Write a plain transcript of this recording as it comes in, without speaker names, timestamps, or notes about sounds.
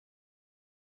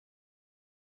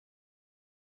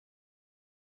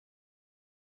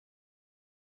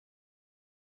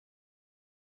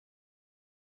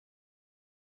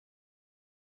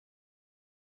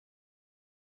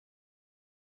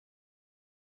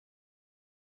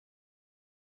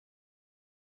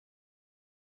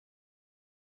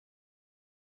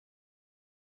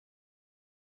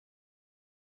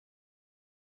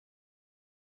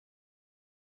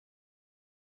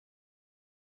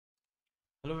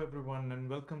Hello, everyone, and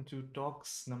welcome to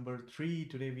Talks number 3.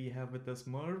 Today we have with us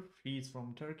Merve. He's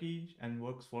from Turkey and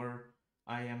works for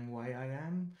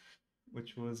iamyiam,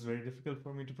 which was very difficult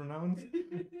for me to pronounce.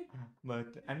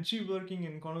 And she's working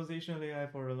in conversational AI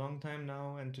for a long time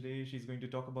now. And today she's going to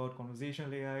talk about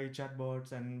conversational AI,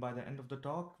 chatbots, and by the end of the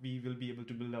talk, we will be able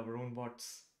to build our own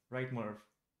bots. Right, Merve?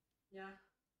 Yeah,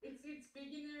 it's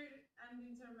beginner and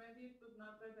intermediate, but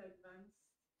not that advanced.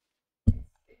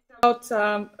 It's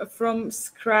about from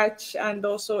scratch, and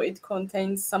also it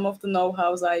contains some of the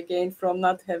know-hows I gained from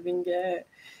not having a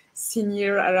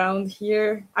senior around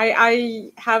here.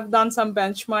 I have done some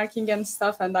benchmarking and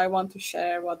stuff, and I want to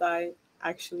share what I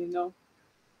actually know.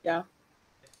 Yeah.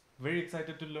 Very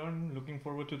excited to learn. Looking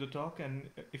forward to the talk. And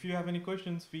if you have any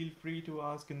questions, feel free to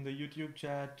ask in the YouTube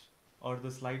chat or the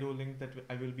Slido link that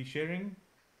I will be sharing.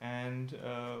 And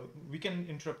we can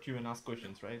interrupt you and ask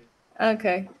questions, right?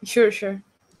 Okay. Sure.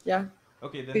 Yeah.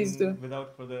 Okay, Please then do.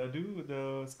 without further ado,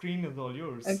 the screen is all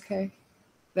yours. Okay.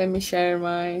 Let me share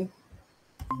mine.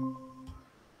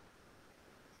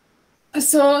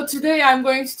 So today I'm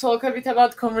going to talk a bit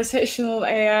about conversational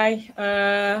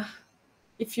AI.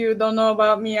 If you don't know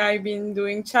about me, I've been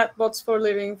doing chatbots for a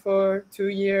living for 2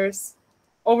 years,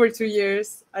 over 2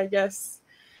 years, I guess.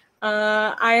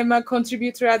 I am a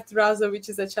contributor at Raza, which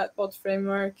is a chatbot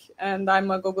framework, and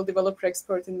I'm a Google developer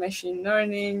expert in machine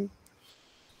learning.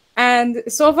 And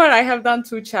so far, I have done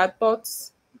 2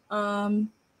 chatbots.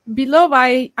 Below,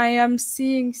 I am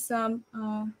seeing some.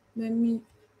 Let me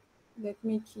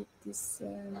keep this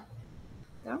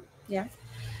down. Yeah.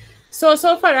 So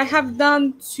far I have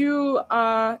done 2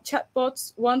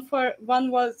 chatbots. One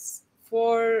was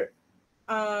for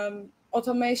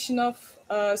automation of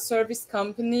service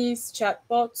companies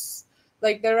chatbots.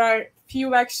 Like there are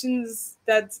few actions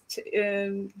that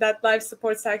live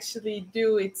supports actually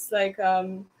do. It's like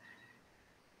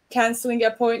canceling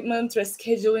appointment,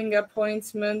 rescheduling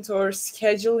appointment, or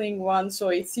scheduling one. So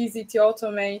it's easy to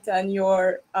automate, and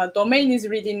your domain is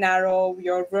really narrow.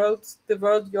 The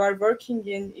world you are working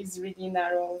in is really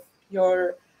narrow.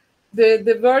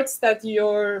 The words that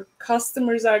your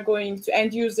customers are going to,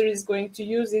 end user is going to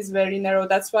use is very narrow.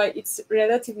 That's why it's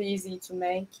relatively easy to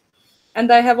make.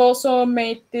 And I have also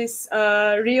made this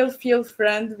real field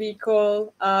friend we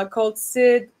called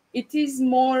Sid. It is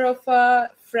more of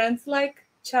a friend-like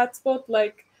chatbot,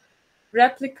 like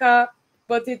replica,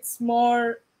 but it's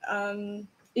more.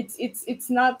 It's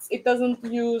not. It doesn't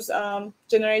use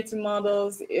generative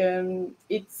models.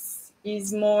 It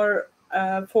is more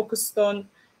focused on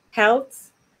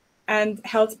health and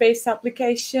health-based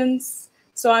applications.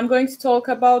 So I'm going to talk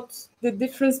about the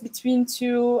difference between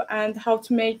two and how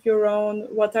to make your own.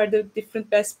 What are the different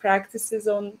best practices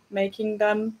on making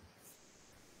them?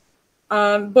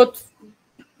 But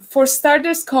for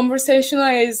starters, conversational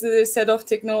is the set of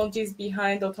technologies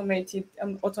behind automated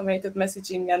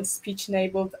messaging and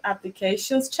speech-enabled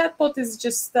applications. Chatbot is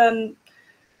just a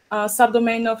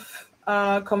subdomain of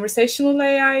conversational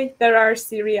AI. There are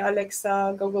Siri,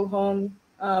 Alexa, Google Home,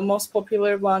 most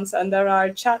popular ones, and there are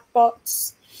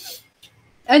chatbots.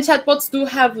 And chatbots do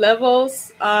have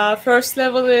levels. First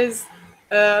level is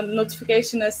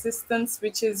notification assistance,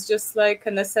 which is just like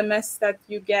an SMS that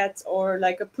you get, or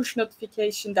like a push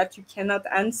notification that you cannot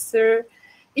answer.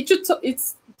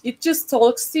 It just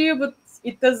talks to you, but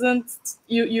it doesn't.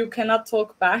 You cannot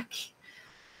talk back.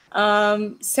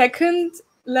 Second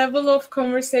level of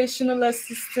conversational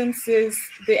assistance is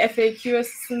the FAQ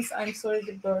assistance. I'm sorry,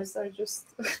 the birds are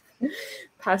just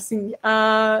passing.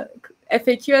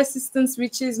 FAQ assistance,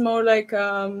 which is more like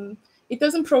it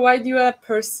doesn't provide you a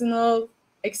personal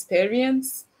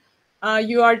experience.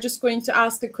 You are just going to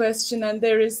ask a question, and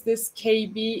there is this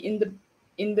KB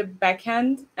in the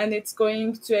backend, and it's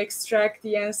going to extract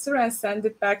the answer and send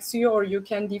it back to you, or you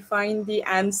can define the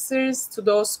answers to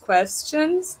those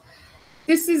questions.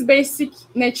 This is basic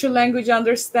natural language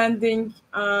understanding,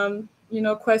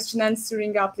 question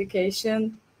answering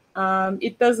application.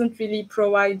 It doesn't really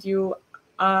provide you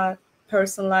a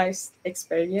personalized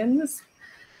experience.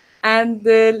 And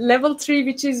the level 3,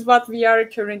 which is what we are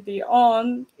currently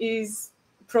on, is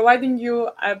providing you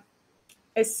a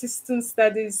assistance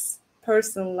that is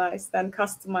personalized and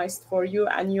customized for you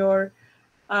and your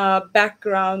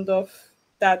background of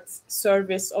that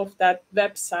service, of that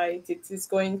website. It is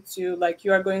going to, like,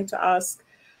 you are going to ask,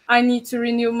 I need to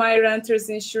renew my renter's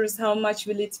insurance, how much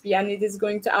will it be? And it is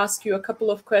going to ask you a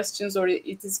couple of questions, or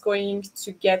it is going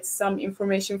to get some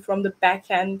information from the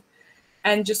back end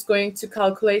and just going to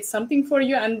calculate something for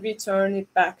you and return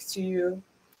it back to you.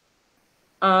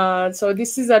 So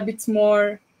this is a bit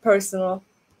more personal.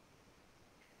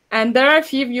 And there are a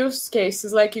few use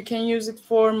cases, like you can use it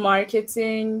for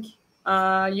marketing,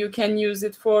 you can use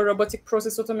it for robotic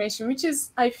process automation, which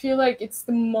is, I feel like it's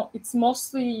it's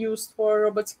mostly used for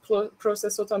robotic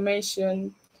process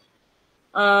automation.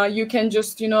 You can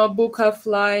just, you know, book a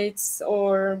flight,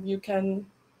 or you can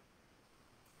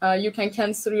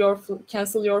cancel your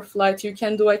flight. You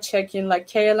can do a check-in, like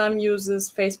KLM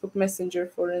uses Facebook Messenger,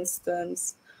 for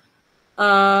instance.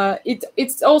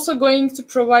 It's also going to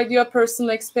provide you a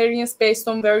personal experience based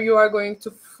on where you are going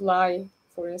to fly.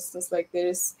 For instance, like there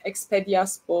is Expedia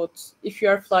Spot. If you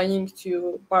are flying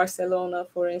to Barcelona,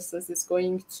 for instance, it's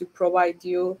going to provide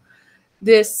you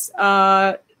this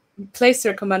place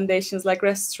recommendations, like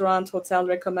restaurant, hotel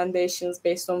recommendations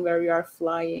based on where you are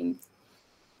flying.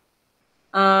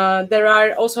 There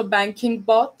are also banking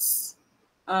bots,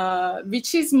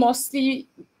 which is mostly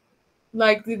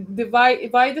like the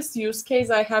widest use case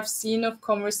I have seen of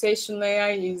conversational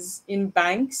AI is in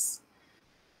banks.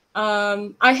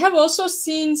 I have also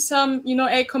seen some, you know,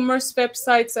 e-commerce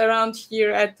websites around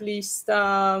here, at least,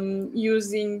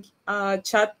 using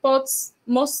chatbots.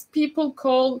 Most people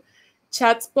call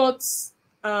chatbots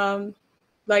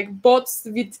like bots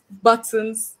with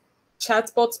buttons,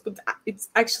 chatbots, but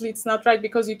it's not right,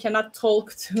 because you cannot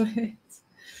talk to it.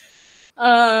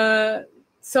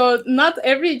 So not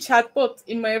every chatbot,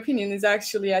 in my opinion, is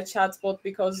actually a chatbot,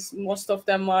 because most of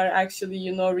them are actually,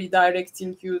 you know,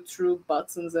 redirecting you through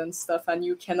buttons and stuff, and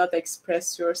you cannot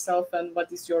express yourself and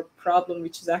what is your problem,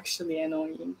 which is actually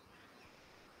annoying.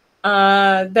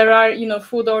 There are, you know,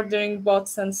 food ordering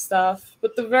bots and stuff,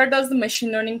 but where does the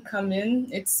machine learning come in?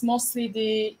 It's mostly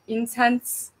the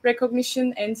intent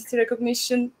recognition, entity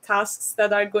recognition tasks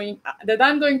that I'm going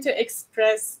to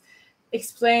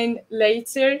explain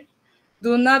later.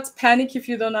 Do not panic if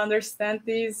you don't understand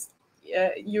these.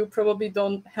 You probably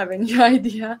don't have any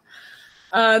idea.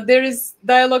 There is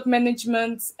dialogue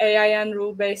management, AI and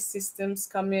rule-based systems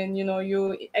come in. You know,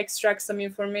 you extract some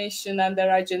information, and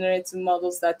there are generative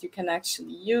models that you can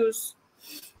actually use.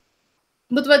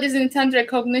 But what is intent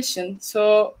recognition?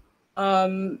 So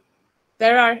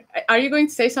there are you going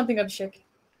to say something, Abhishek?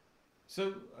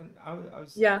 So I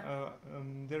was Yeah.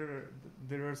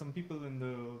 There are some people in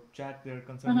the chat. They're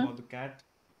concerned about the cat.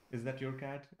 Is that your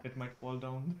cat? It might fall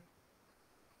down.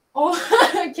 Oh,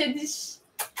 Kedish.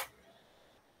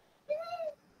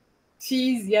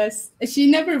 Yes.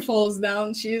 She never falls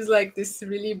down. She's like this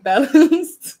really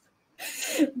balanced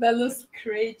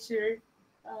creature.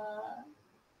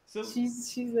 So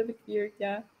She's a bit weird,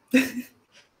 yeah.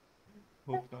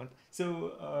 hope not.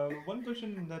 So one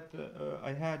question that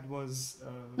I had was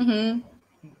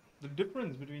the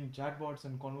difference between chatbots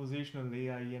and conversational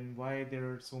AI, and why there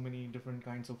are so many different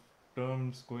kinds of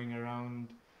terms going around.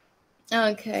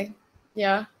 Okay.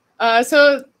 Yeah.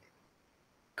 So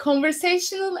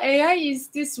conversational AI is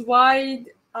this wide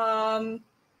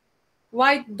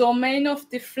domain of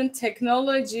different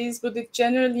technologies, but it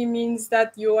generally means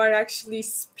that you are actually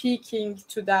speaking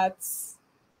to that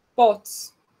bot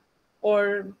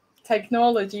or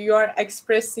technology. You are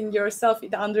expressing yourself.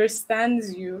 It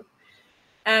understands you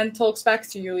and talks back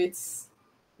to you.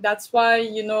 That's why,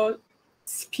 you know,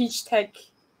 speech tech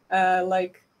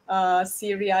like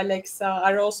Siri, Alexa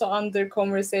are also under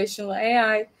conversational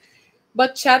AI.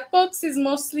 But chatbots is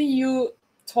mostly you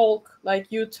talk,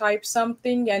 like you type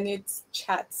something and it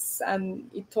chats and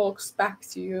it talks back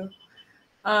to you.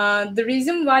 The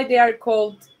reason why they are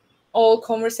called all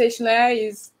conversational AI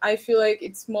is, I feel like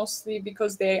it's mostly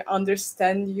because they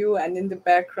understand you, and in the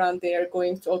background they are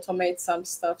going to automate some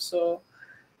stuff. So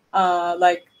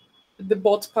like the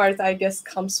bot part, I guess,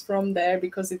 comes from there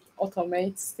because it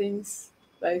automates things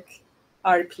like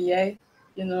RPA,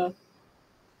 you know.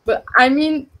 But I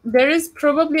mean, there is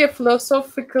probably a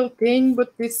philosophical thing,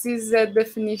 but this is a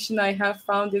definition I have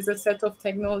found, is a set of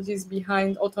technologies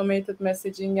behind automated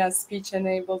messaging and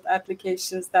speech-enabled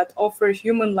applications that offer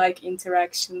human-like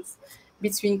interactions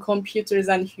between computers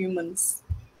and humans.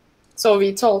 So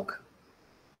we talk,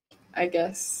 I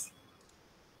guess.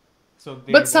 So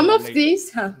But some the of like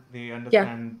these, they yeah,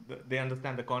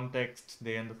 understand the context.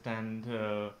 They understand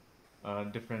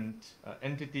different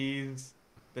entities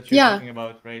that you're yeah, talking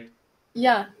about, right?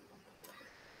 yeah.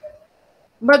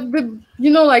 But you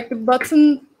know, like the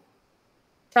button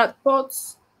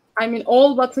chatbots, I mean,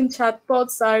 all button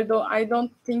chatbots are, though, I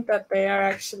don't think that they are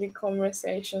actually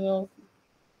conversational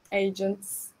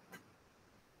agents.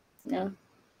 Yeah.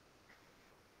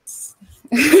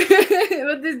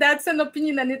 But that's an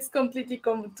opinion, and it's completely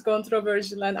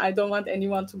controversial, and I don't want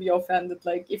anyone to be offended.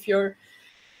 Like, if your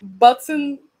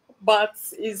button bot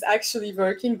is actually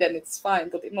working, then it's fine.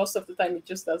 But most of the time, it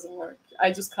just doesn't work.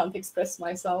 I just can't express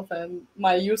myself, and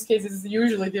my use case is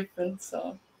usually different.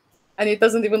 So, and it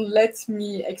doesn't even let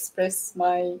me express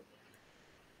my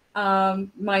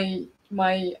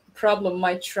my problem,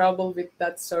 my trouble with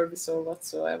that service or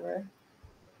whatsoever.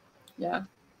 Yeah.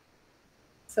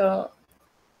 So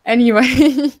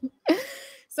anyway,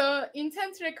 so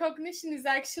intent recognition is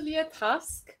actually a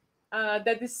task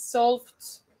that is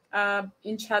solved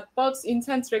in chatbots.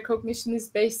 Intent recognition is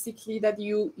basically that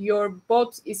your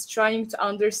bot is trying to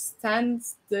understand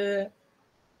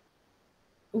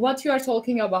what you are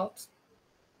talking about.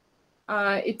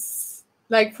 It's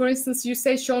like, for instance, you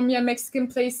say, "Show me a Mexican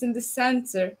place in the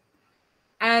center,"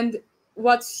 and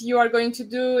what you are going to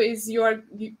do is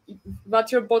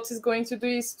what your bot is going to do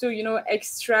is to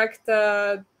extract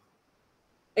a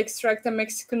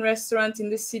Mexican restaurant in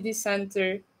the city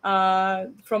center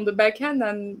from the backend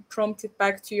and prompt it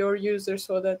back to your user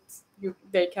so that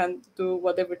they can do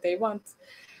whatever they want.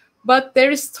 But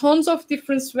there is tons of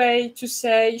different ways to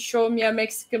say, "Show me a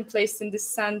Mexican place in the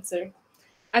center,"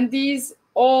 and these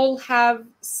all have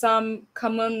some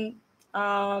common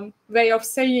way of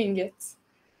saying it.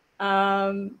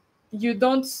 You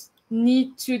don't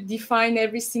need to define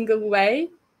every single way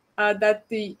that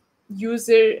the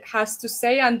user has to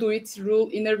say and do it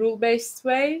in a rule-based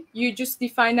way. You just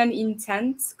define an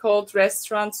intent called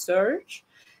restaurant search,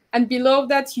 and below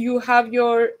that you have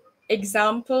your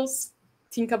examples.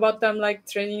 Think about them like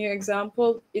training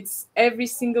example. It's every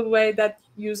single way that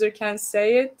user can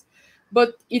say it,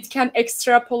 but it can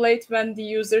extrapolate when the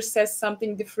user says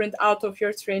something different out of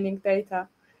your training data.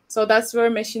 So that's where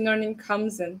machine learning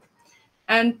comes in.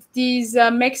 And these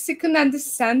Mexican and the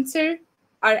center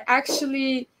are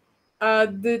actually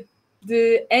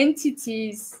the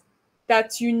entities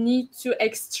that you need to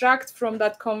extract from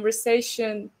that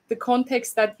conversation, the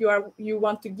context that you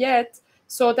want to get,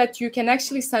 so that you can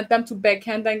actually send them to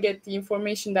backend and get the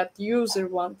information that the user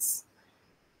wants.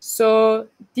 So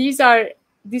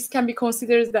this can be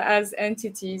considered as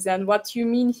entities. And what you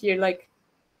mean here, like,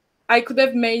 I could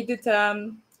have made it,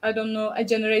 I don't know, a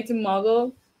generative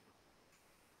model,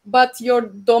 but your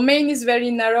domain is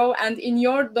very narrow, and in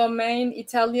your domain,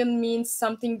 Italian means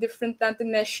something different than the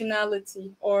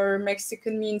nationality, or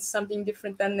Mexican means something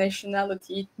different than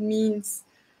nationality. It means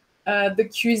the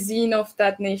cuisine of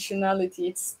that nationality.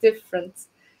 It's different.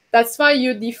 That's why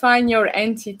you define your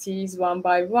entities one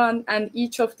by one, and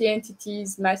each of the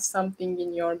entities match something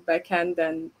in your backend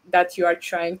and that you are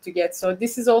trying to get. So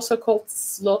this is also called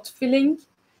slot filling.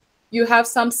 You have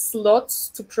some slots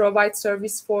to provide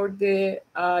service for the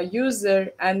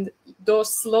user, and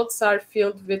those slots are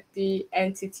filled with the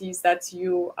entities that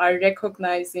you are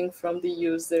recognizing from the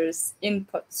user's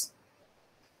inputs.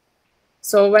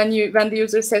 So when the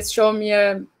user says, "Show me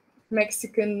a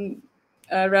Mexican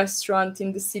restaurant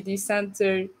in the city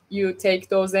center," you take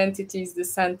those entities, the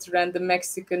center and the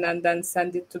Mexican, and then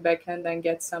send it to backend and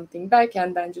get something back,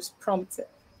 and then just prompt it.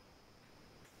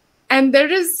 And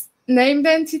there is named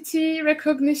entity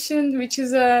recognition, which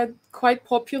is a quite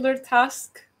popular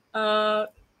task.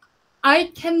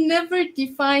 I can never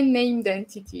define named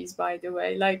entities, by the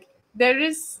way. Like,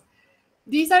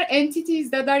 these are entities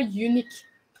that are unique,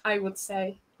 I would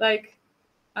say. Like,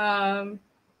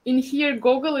 in here,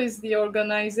 Google is the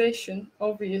organization,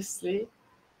 obviously.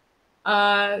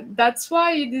 That's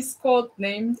why it is called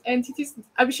named entities.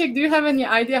 Abhishek, do you have any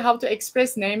idea how to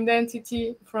express named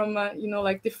entity from,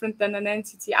 like different than an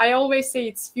entity? I always say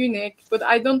it's unique, but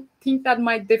I don't think that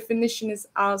my definition is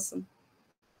awesome.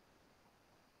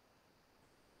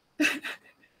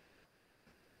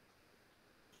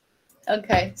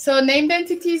 Okay, so named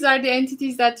entities are the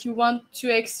entities that you want to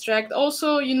extract.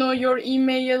 Also, your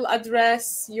email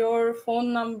address, your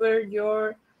phone number,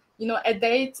 a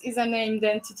date is a named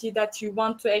entity that you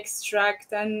want to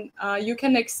extract, and you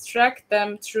can extract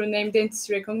them through named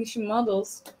entity recognition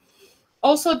models.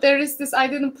 Also, there is this, I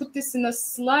didn't put this in a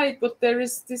slide, but there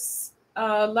is this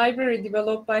library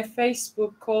developed by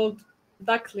Facebook called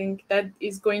Duckling that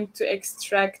is going to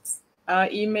extract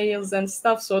emails and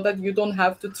stuff, so that you don't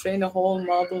have to train a whole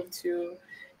model to,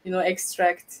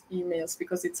 extract emails,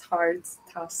 because it's hard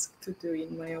task to do,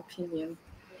 in my opinion.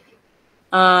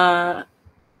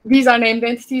 These are named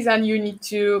entities, and you need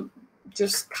to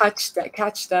just catch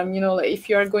them. If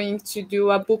you are going to do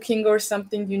a booking or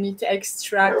something, you need to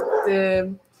extract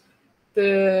the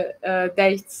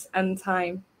dates and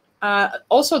time.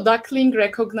 Also, Duckling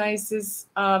recognizes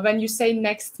when you say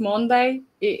next Monday,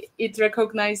 it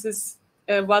recognizes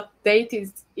what date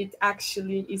it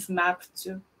actually is mapped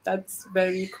to. That's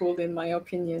very cool, in my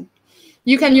opinion.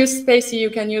 You can use spaCy, you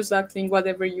can use duckling,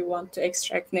 whatever you want to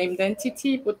extract named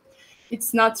entity, but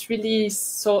it's not really,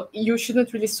 so you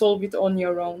shouldn't really solve it on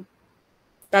your own.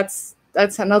 That's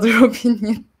another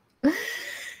opinion.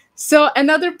 So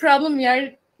another problem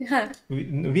here.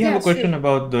 We have a question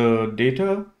about the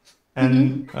data,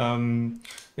 and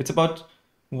it's about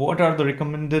what are the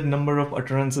recommended number of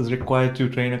utterances required to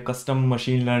train a custom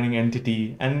machine learning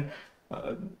entity. And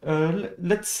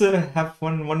let's have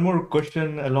one more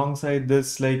question alongside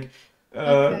this. Like,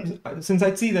 since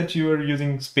I see that you are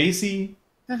using spaCy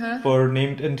for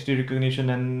named entity recognition,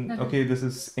 and okay, this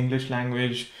is English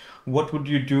language. What would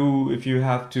you do if you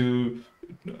have to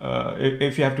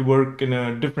if you have to work in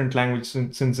a different language,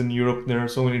 since in Europe there are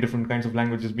so many different kinds of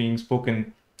languages being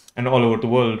spoken and all over the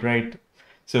world, right?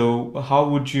 So how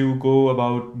would you go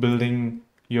about building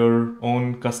your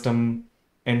own custom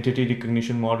entity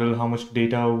recognition model? How much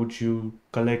data would you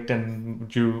collect, and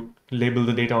would you label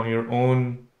the data on your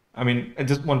own? I mean, I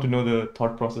just want to know the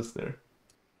thought process there.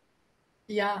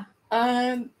 Yeah.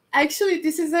 Actually,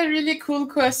 this is a really cool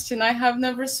question. I have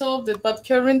never solved it, but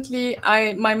currently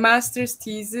my master's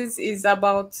thesis is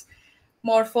about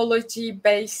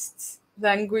morphology-based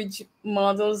language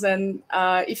models, and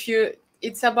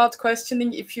it's about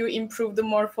questioning if you improve the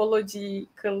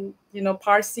morphological,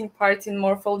 parsing part in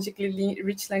morphologically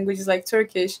rich languages like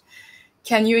Turkish,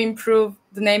 can you improve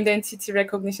the named entity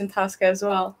recognition task as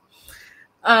well?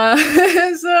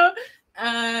 So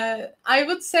I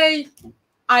would say,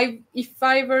 if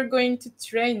I were going to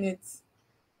train it,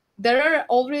 there are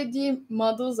already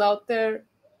models out there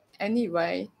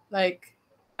anyway. Like,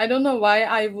 I don't know why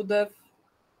I would have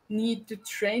need to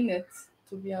train it,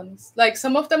 to be honest. Like,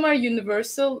 some of them are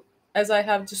universal, as I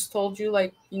have just told you,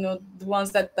 like, the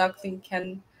ones that duckling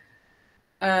can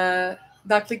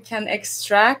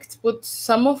extract, but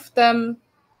some of them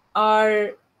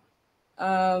are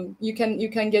you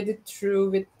can get it through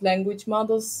with language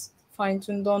models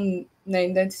fine-tuned on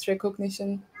named entity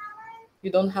recognition.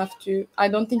 You don't have to. I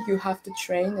don't think you have to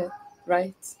train it,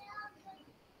 right?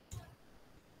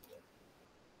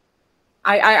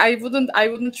 I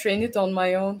wouldn't train it on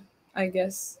my own, I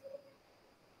guess.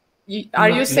 Are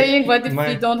you saying what if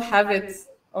we don't have it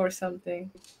or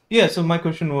something? Yeah, so my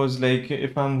question was like,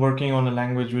 if I'm working on a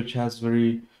language which has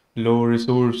very low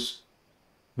resource,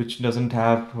 which doesn't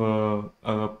have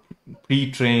a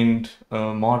pre-trained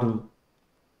model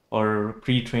or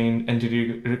pre-trained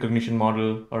entity recognition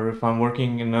model, or if I'm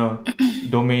working in a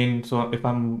domain, so if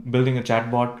I'm building a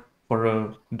chatbot for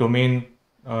a domain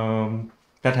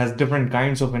that has different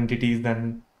kinds of entities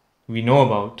than we know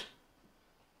about.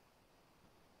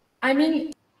 I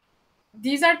mean,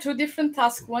 these are two different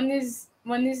tasks. One is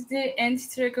the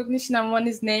entity recognition, and one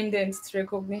is named entity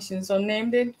recognition. So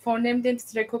for named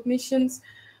entity recognitions,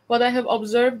 what I have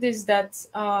observed is that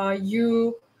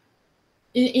you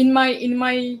in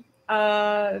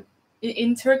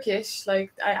Turkish,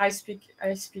 like I speak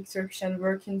Turkish and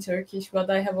work in Turkish. What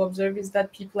I have observed is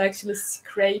that people actually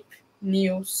scrape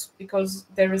news, because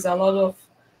there is a lot of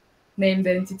named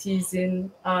entities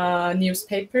in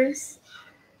newspapers,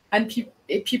 and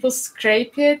people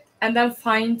scrape it and then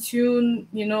fine tune,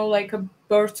 like a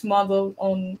BERT model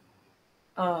on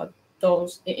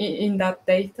those in that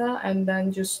data, and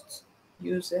then just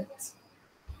use it.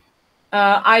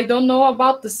 I don't know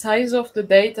about the size of the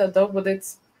data though, but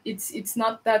it's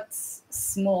not that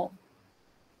small.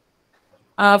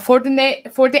 For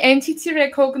the entity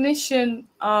recognition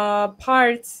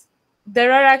part,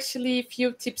 there are actually a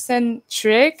few tips and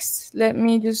tricks. Let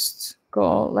me just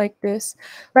go like this.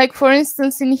 Like, for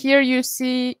instance, in here you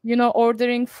see,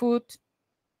 ordering food.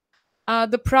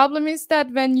 The problem is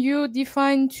that when you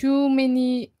define too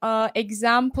many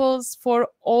examples for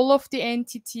all of the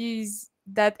entities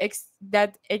that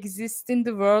exist in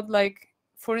the world, like,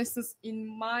 for instance,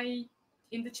 in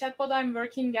the chatbot I'm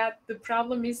working at, the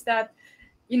problem is that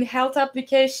in health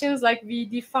applications, like, we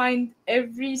defined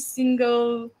every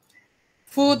single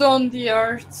food on the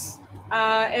earth,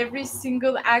 every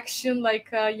single action, like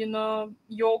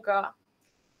yoga.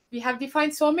 We have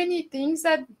defined so many things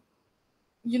that,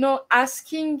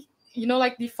 asking,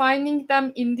 like, defining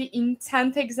them in the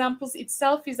intent examples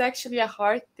itself is actually a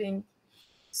hard thing.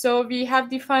 So we have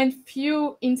defined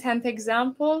few intent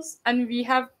examples, and we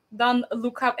have done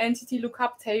entity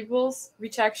lookup tables,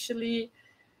 which actually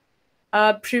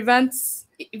which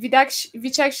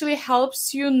actually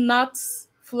helps you not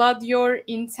flood your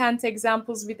intent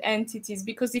examples with entities,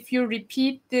 because if you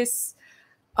repeat this,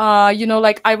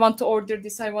 like, I want to order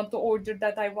this, I want to order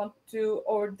that, I want to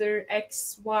order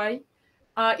X, Y,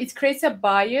 it creates a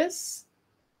bias.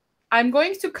 I'm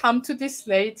going to come to this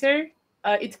later.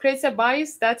 It creates a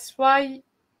bias. That's why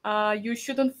you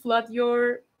shouldn't flood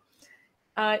your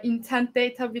intent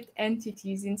data with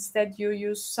entities. Instead, you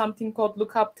use something called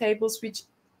lookup tables, which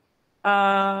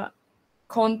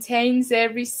contains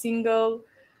every single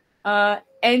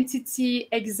entity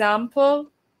example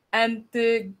and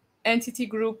the entity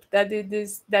group that it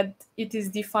is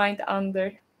defined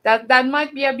under. That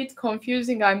might be a bit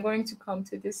confusing. I'm going to come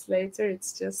to this later.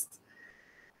 It's just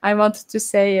I wanted to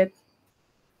say it.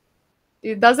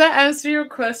 Does that answer your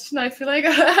question? I feel like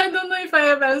I don't know if I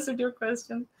have answered your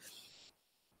question.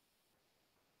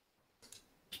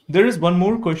 There is one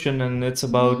more question, and it's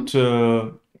about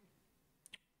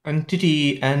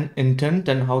entity and intent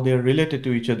and how they are related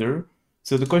to each other.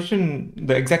 So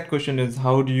the exact question is,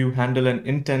 how do you handle an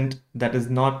intent that is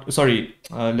not, sorry,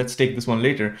 let's take this one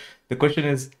later. The question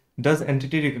is, does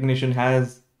entity recognition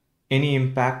has any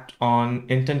impact on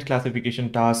intent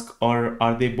classification task, or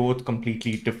are they both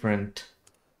completely different?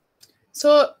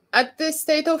 So at the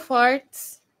state of art,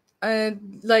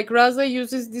 like Raza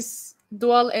uses this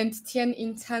dual entity and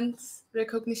intent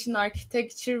recognition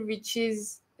architecture, which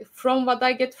is, from what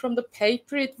I get from the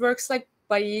paper, it works like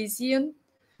Bayesian.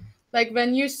 Like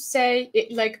when you say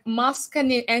it, like mask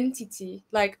an entity,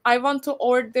 like I want to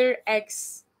order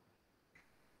X,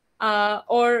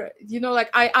 or like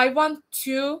I want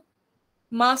to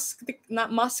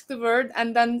not mask the word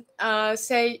and then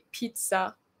say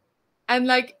pizza, and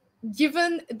like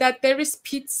given that there is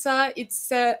pizza,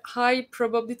 it's a high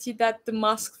probability that the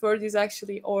masked word is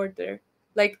actually order.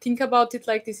 Like think about it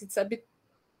like this. It's a bit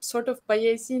sort of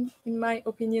Bayesian in my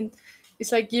opinion.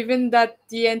 It's like, given that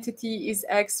the entity is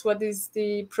X, what is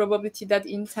the probability that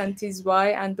intent is Y,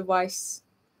 and the vice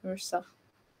versa?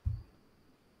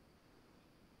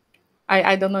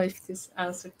 I don't know if this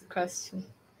answered the question.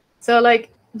 So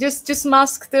like just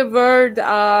mask the word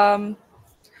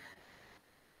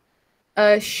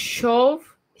show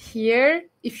here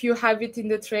if you have it in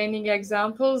the training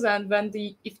examples, and when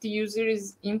if the user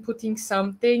is inputting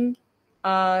something,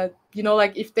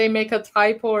 like if they make a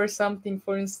typo or something,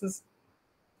 for instance,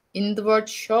 in the word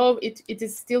show, it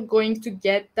is still going to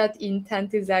get that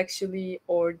intent is actually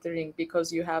ordering,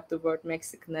 because you have the word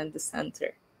Mexican in the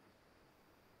center,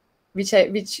 which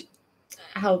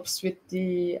helps with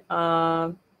the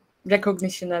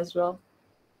recognition as well.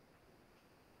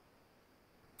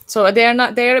 So they are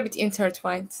a bit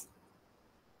intertwined.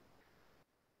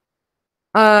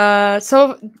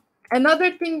 So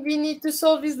another thing we need to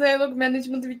solve is dialogue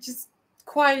management, which is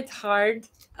quite hard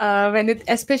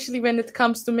especially when it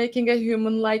comes to making a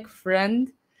human-like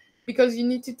friend, because you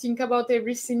need to think about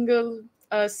every single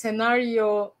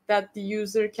scenario that the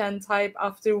user can type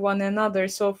after one another.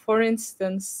 So for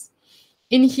instance,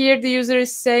 in here the user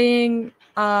is saying,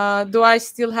 do I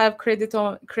still have credit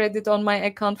on my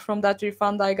account from that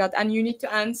refund I got? And you need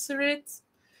to answer it,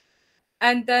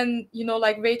 and then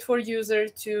like wait for user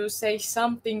to say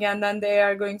something, and then they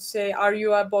are going to say, are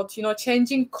you a bot?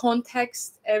 Changing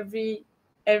context every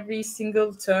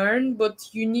single turn, but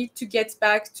you need to get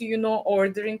back to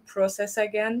ordering process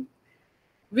again,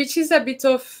 which is a bit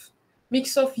of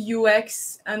mix of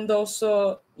UX, and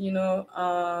also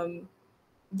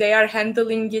they are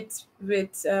handling it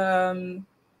with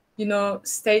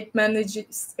state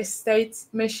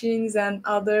machines and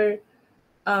other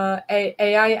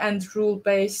AI and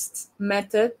rule-based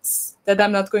methods that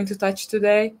I'm not going to touch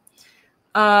today.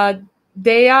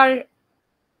 They are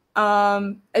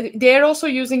also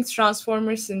using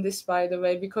transformers in this, by the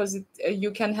way, because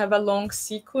you can have a long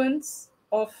sequence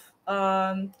of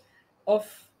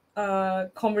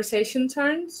conversation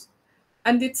turns,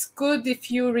 and it's good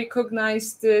if you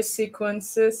recognize the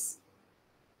sequences,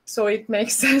 so it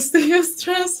makes sense to use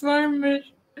transformer.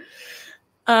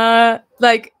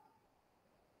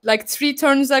 Like 3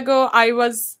 turns ago, I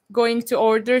was going to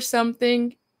order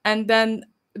something, and then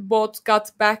bot got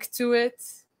back to it,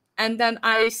 and then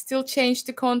I still changed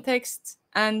the context,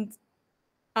 and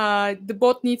the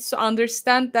bot needs to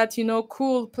understand that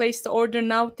cool, place the order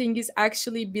now thing is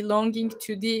actually belonging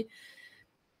to the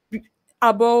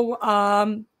above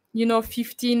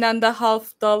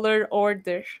 $15.50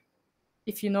 order,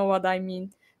 if you know what I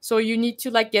mean. So you need to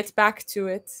like get back to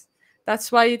it.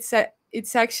 That's why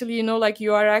it's actually like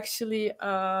you are actually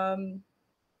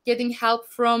getting help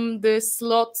from the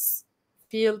slots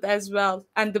field as well,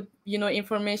 and the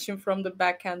information from the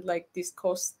backend, like this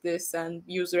costs this and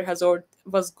user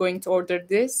was going to order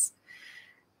this.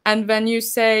 And when you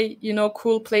say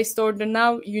cool, place the order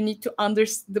now, you need to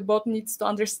the bot needs to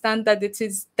understand that it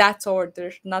is that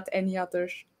order, not any other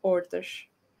order,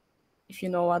 if you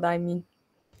know what I mean.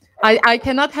 I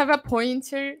cannot have a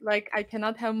pointer, like I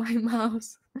cannot have my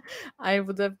mouse. I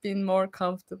would have been more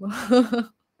comfortable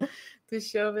to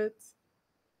show it.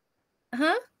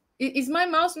 Huh? Is my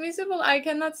mouse visible? I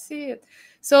cannot see it.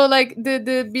 So like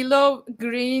the below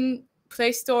green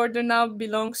place to order now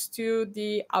belongs to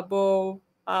the above,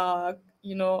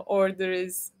 you know,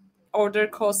 order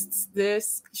costs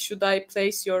this. Should I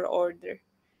place your order?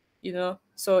 You know,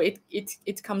 so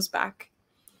it comes back.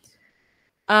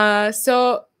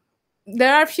 So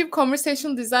there are a few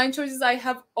conversational design choices I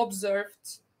have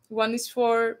observed. One is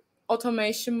for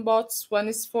automation bots, one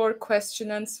is for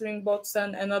question answering bots,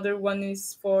 and another one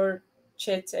is for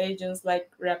chat agents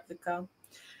like Replica.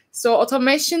 So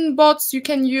automation bots, you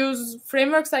can use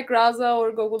frameworks like Rasa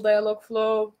or Google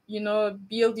Dialogflow, you know,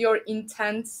 build your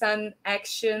intents and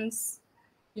actions,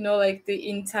 you know, like the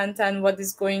intent and what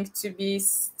is going to be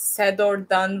said or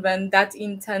done when that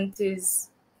intent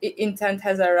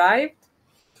has arrived.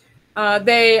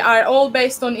 They are all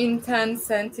based on intents,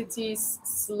 entities,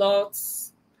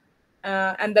 slots,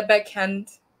 and the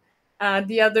backend.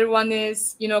 The other one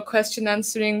is, you know, question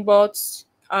answering bots.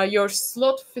 Your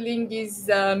slot filling is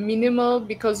minimal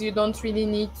because you don't really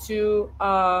need to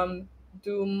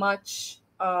do much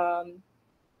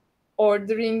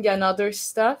ordering and other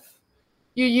stuff.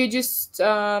 You just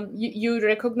you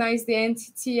recognize the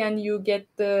entity and you get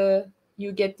the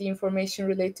information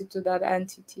related to that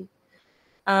entity.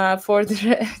 For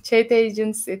the chat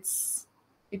agents, it's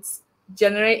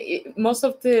generate. Most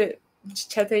of the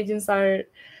chat agents are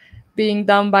being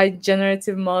done by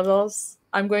generative models.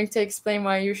 I'm going to explain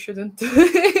why you shouldn't do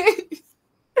it.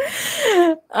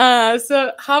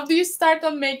 So how do you start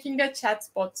on making a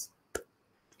chatbot?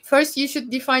 First, you should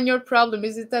define your problem.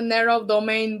 Is it a narrow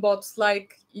domain bot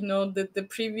like, you know, the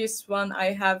previous one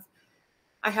I have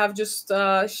just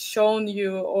shown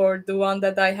you, or the one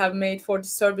that I have made for the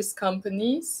service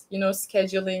companies, you know,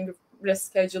 scheduling,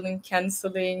 rescheduling,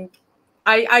 canceling.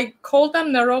 I call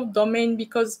them narrow domain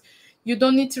because you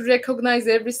don't need to recognize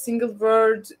every single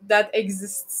word that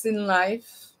exists in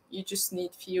life. You just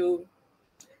need few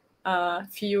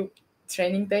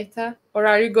training data. Or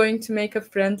are you going to make a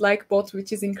friend-like bot,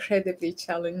 which is incredibly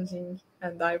challenging?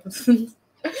 And I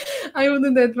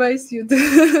wouldn't advise you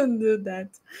to do that.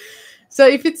 So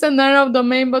if it's a narrow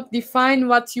domain, but define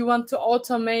what you want to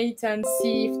automate and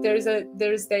see if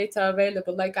there's data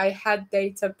available. Like I had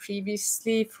data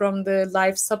previously from the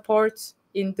live support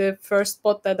in the first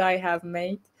bot that I have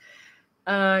made.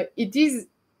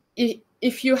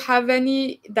 If you have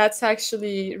any, that's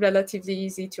actually relatively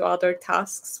easy to other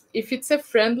tasks. If it's a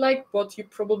friend-like bot, you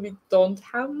probably don't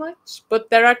have much, but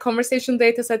there are conversation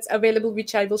data sets available,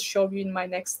 which I will show you in my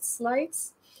next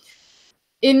slides.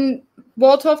 In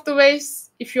both of the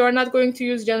ways, if you are not going to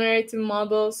use generative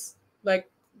models, like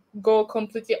go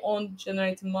completely on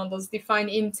generative models, define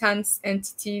intents,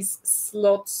 entities,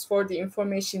 slots for the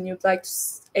information you'd like to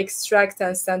extract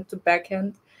and send to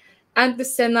backend. And the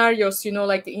scenarios, you know,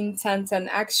 like the intent and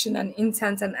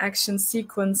action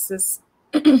sequences.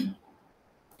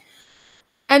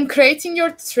 And creating your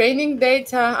training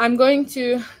data, I'm going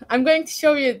to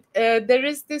show you. There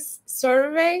is this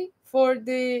survey for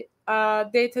the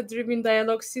data-driven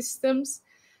dialogue systems.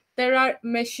 There are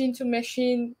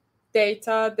machine-to-machine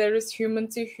data. There is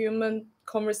human-to-human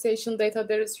conversational data.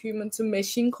 There is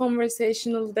human-to-machine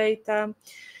conversational data.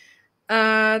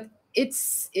 I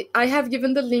have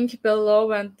given the link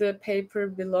below and the paper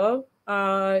below.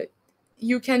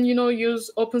 You can, you know, use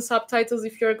open subtitles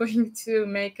if you're going to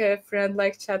make a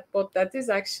friend-like chatbot. That is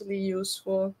actually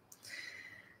useful.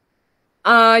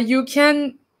 You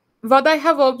can. What I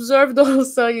have observed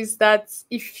also is that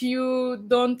if you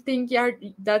don't think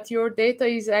that your data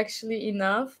is actually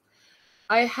enough,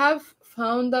 I have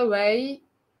found a way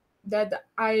that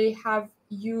I have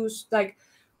used, like,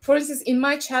 for instance, in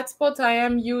my chatbot, I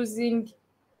am using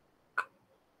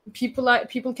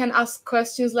people can ask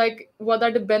questions like, what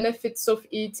are the benefits of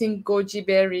eating goji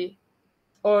berry,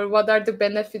 or what are the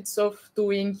benefits of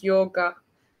doing yoga,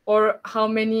 or how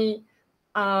many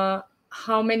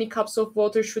cups of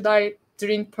water should I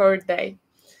drink per day.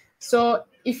 So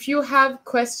if you have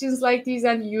questions like these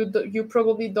and you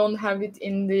probably don't have it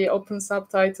in the open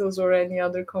subtitles or any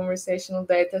other conversational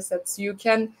data sets, you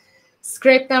can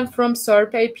scrape them from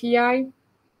SERP API.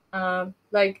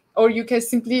 Or you can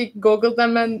simply Google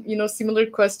them and, you know, similar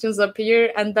questions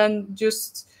appear. And then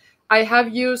I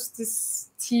have used this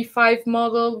T5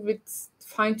 model with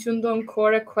fine-tuned on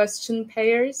Quora question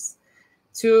pairs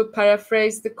to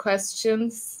paraphrase the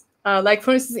questions. Like,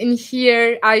 for instance, in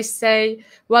here, I say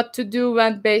what to do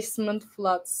when basement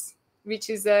floods, which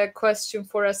is a question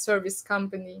for a service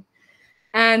company.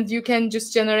 And you can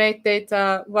just generate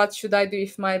data. What should I do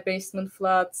if my basement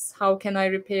floods? How can I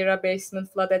repair a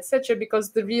basement flood, etc.?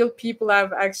 Because the real people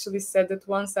have actually said it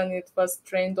once, and it was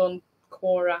trained on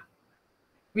Quora,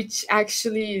 which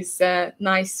actually is a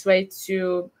nice way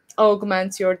to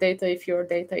augment your data if your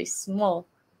data is small.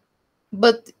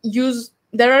 But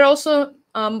there are also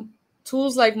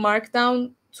tools like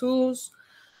Markdown tools,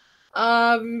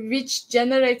 which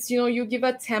generates, you give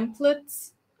a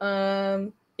template.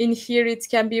 In here, it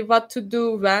can be what to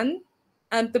do when,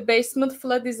 and the basement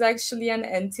flood is actually an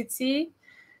entity.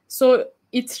 So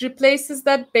it replaces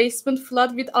that basement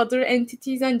flood with other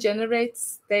entities and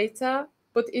generates data,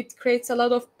 but it creates a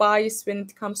lot of bias when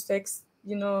it comes to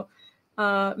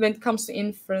when it comes to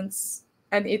inference,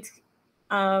 and it's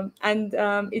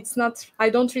not.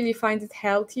 I don't really find it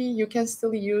healthy. You can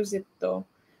still use it though,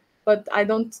 but I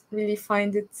don't really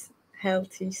find it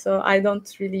healthy, so I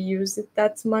don't really use it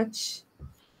that much.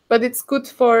 But it's good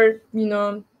for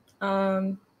POC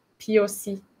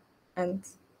and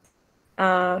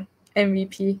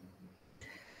MVP.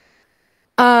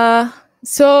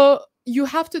 So you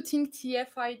have to think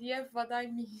TF-IDF. What I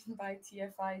mean by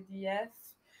TF-IDF,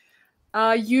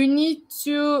 you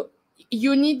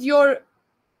need your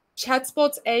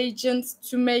chatbot agent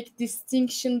to make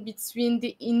distinction between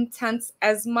the intents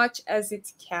as much as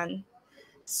it can.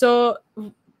 So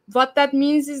what that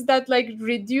means is that, like,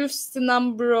 reduce the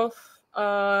number of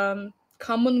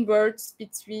common words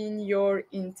between your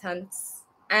intents,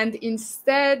 and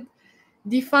instead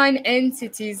define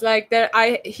entities. Like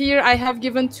I have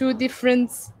given two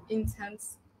different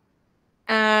intents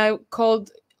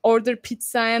called order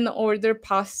pizza and order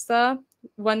pasta.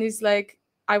 One is like,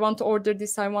 I want to order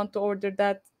this, I want to order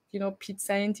that,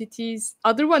 pizza entities.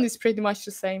 Other one is pretty much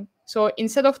the same. So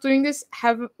instead of doing this,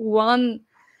 have one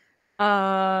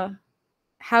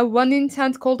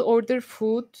intent called order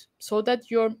food, so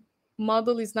that your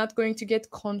model is not going to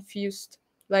get confused.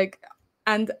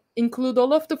 And include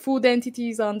all of the food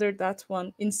entities under that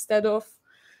one, instead of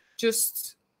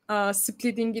just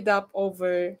splitting it up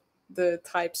over the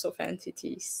types of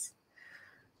entities.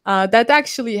 That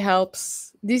actually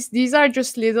helps. These are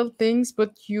just little things,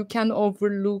 but you can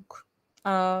overlook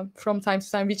from time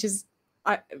to time, which is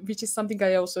something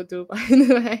I also do, by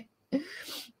the way.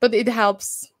 But it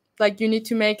helps. Like, you need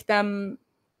to make them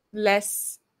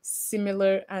less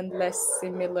similar and less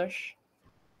similar.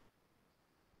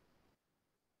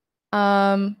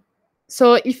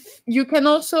 So if you can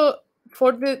also,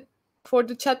 for the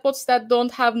chatbots that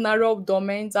don't have narrow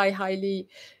domains, I highly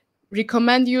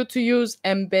recommend you to use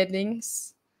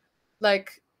embeddings.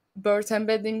 Like, BERT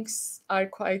embeddings are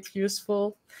quite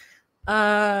useful.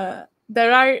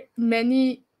 There are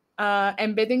many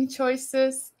embedding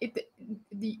choices.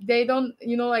 They don't,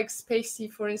 like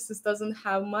Spacey, for instance, doesn't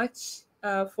have much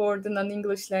for the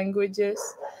non-English languages.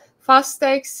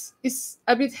 FastText is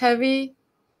a bit heavy.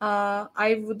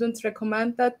 I wouldn't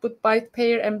recommend that, but byte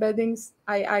pair embeddings,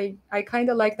 I kind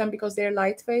of like them because they're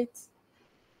lightweight.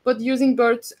 But using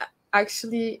BERT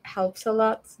actually helps a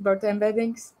lot, BERT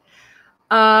embeddings.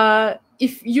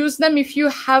 If you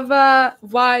have a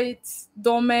wide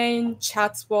domain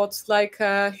chatbot, like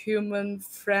a human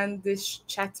friendish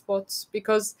chatbot,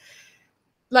 because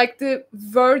like the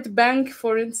word bank,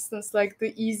 for instance, like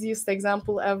the easiest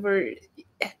example ever,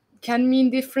 can mean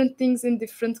different things in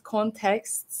different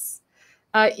contexts.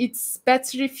 It's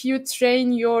better if you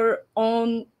train your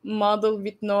own model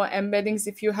with no embeddings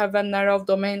if you have a narrow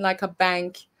domain like a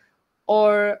bank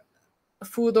or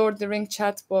food ordering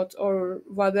chatbot or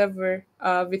whatever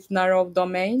with narrow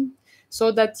domain,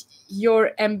 so that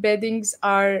your embeddings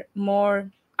are more,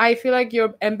 I feel like your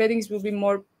embeddings will be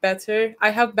more better.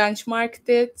 I have benchmarked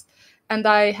it, and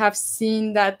I have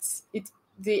seen that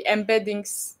the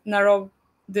embeddings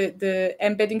the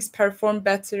embeddings perform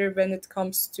better when it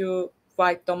comes to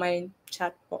wide domain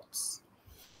chatbots.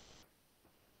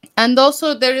 And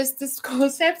also there is this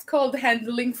concept called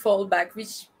handling fallback,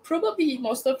 which probably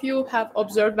most of you have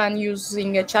observed when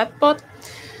using a chatbot.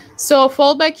 So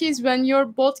fallback is when your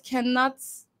bot cannot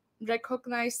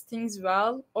recognize things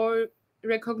well, or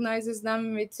recognizes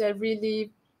them with a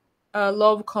really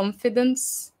low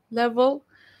confidence level.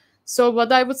 So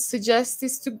what I would suggest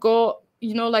is to go,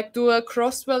 do a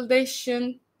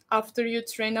cross-validation after you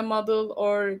train a model,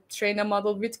 or train a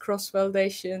model with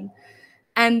cross-validation,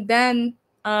 and then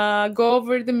go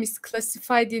over the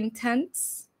misclassified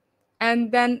intents,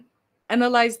 and then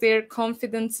analyze their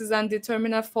confidences and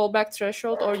determine a fallback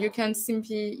threshold. Or you can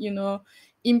simply,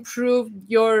 improve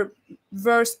your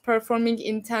worst performing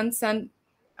intents and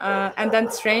then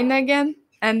train again,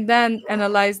 and then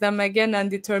analyze them again and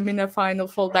determine a final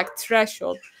fallback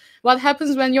threshold. what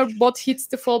happens when your bot hits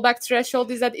the fallback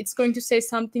threshold is that it's going to say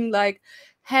something like,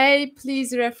 hey,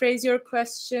 please rephrase your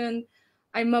question.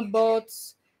 I'm a bot.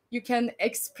 You can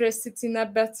express it in a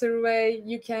better way.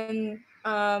 You can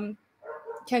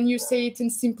you say it in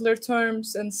simpler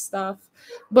terms and stuff.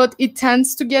 But it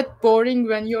tends to get boring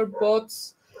when your bot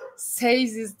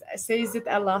says it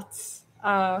a lot.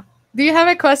 Do you have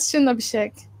a question,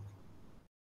 Abhishek?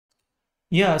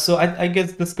 Yeah, so I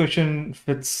guess this question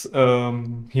fits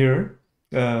here.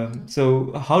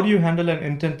 So how do you handle an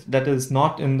intent that is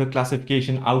not in the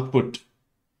classification output?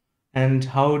 And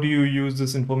how do you use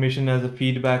this information as a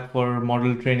feedback for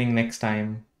model training next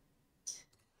time?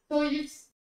 So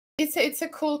it's a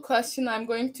cool question. I'm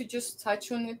going to just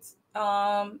touch on it.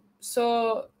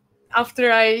 So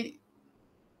after I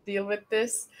deal with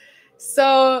this,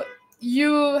 so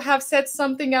you have said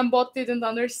something and bot didn't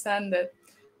understand it.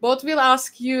 Bot will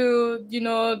ask you,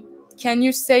 can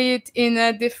you say it in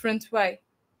a different way?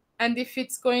 And if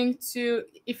it's going to,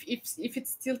 if it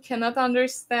still cannot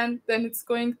understand, then it's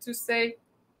going to say,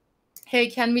 hey,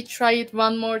 can we try it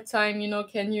one more time?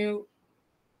 Can you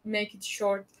make it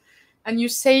short? And you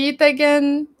say it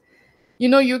again,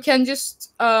 you can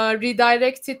just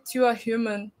redirect it to a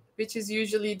human, which is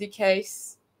usually the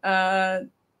case.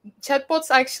 Chatbots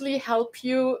actually help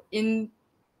you in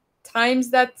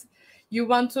times that you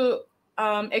want to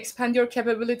expand your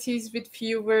capabilities with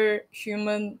fewer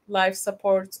human life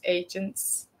support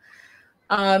agents.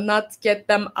 Not get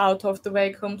them out of the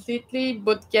way completely,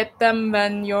 but get them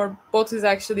when your bot is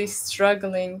actually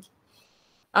struggling.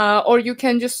 Or you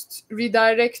can just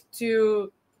redirect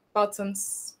to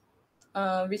buttons,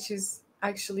 which is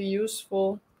actually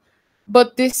useful.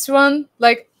 But this one,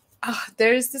 like,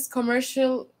 there is this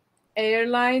commercial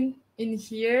airline in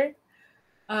here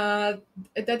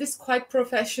that is quite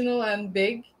professional and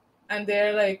big, and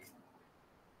they're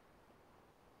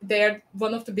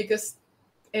one of the biggest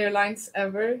airlines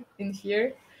ever in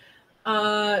here.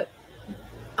 Uh,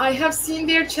 I have seen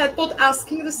their chatbot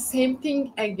asking the same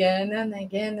thing again and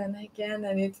again and again,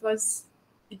 and it was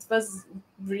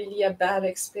really a bad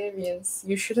experience.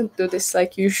 You shouldn't do this.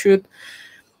 Like, you should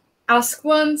ask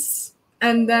once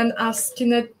and then ask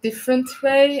in a different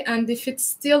way, and if it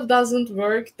still doesn't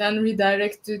work, then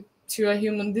redirect it to a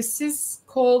human. This is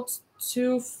called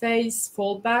two-phase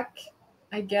fallback,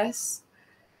 I guess.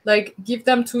 Like, give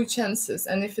them two chances,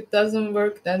 and if it doesn't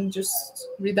work, then just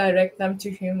redirect them to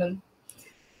human.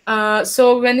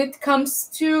 So when it comes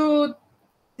to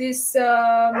this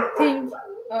thing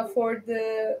for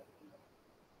the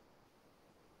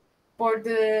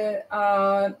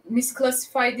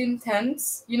misclassified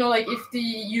intents, like if the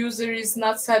user is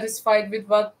not satisfied with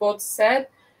what bot said,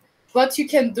 what you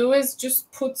can do is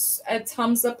just put a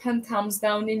thumbs up and thumbs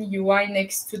down in UI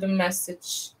next to the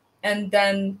message, and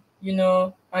then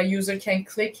a user can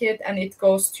click it and it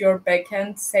goes to your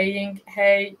backend saying,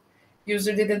 hey,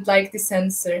 user didn't like this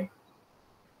answer,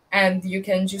 and you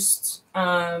can just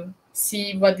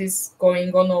see what is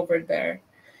going on over there.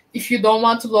 If you don't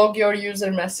want to log your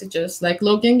user messages, like,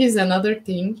 logging is another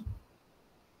thing.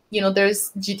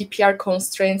 There's GDPR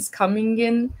constraints coming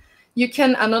in. You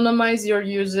can anonymize your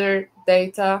user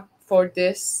data for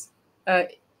this,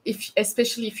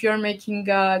 especially if you're making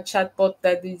a chatbot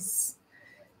that is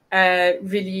a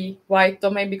really wide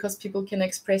domain, because people can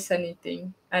express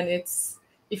anything, and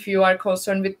if you are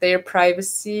concerned with their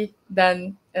privacy,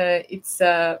 then it's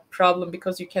a problem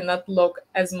because you cannot log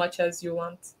as much as you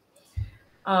want.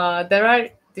 There are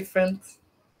different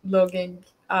logging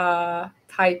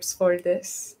types for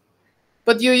this,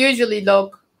 but you usually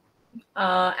log,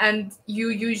 and you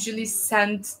usually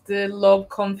send the low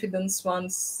confidence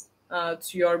ones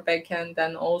to your backend,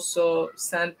 and also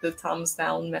send the thumbs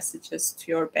down messages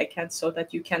to your backend so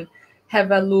that you can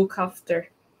have a look after.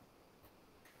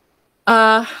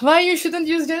 Why you shouldn't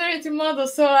use generative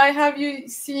models? So I have you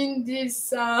seen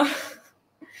this.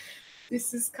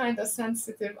 This is kind of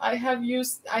sensitive. I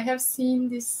have seen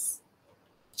this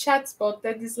chatbot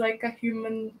that is like a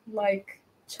human like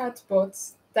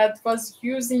chatbot that was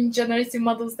using generative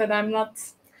models that I'm not.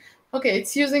 Okay,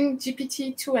 it's using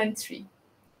GPT-2 and 3.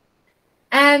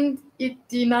 And it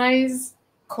denies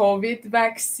COVID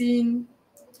vaccine,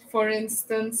 for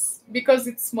instance, because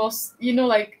it's most,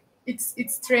 like,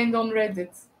 it's trained on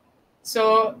Reddit.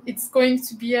 So it's going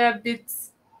to be a bit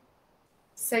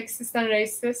sexist and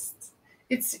racist.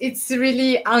 It's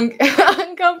really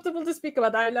uncomfortable to speak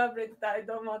about. I love Reddit. I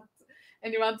don't want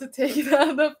anyone to take it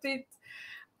out of it.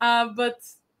 But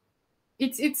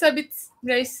it's a bit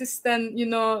racist,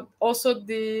 and also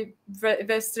the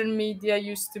Western media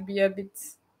used to be a bit,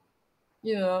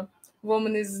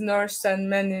 woman is nurse and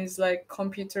men is like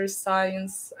computer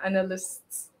science analyst,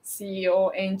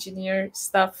 CEO, engineer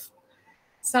stuff.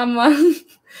 Someone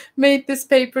made this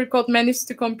paper called "Men is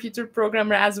to Computer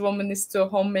Programmer as Woman is to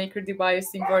Homemaker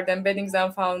Devising," or then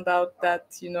Benningsen found out that,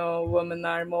 you know, women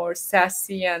are more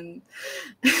sassy and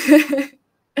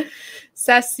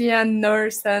sassy and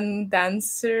nurse and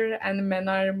dancer, and men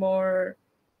are more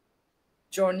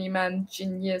journeyman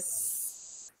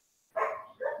genius.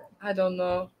 I don't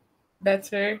know,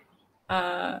 better.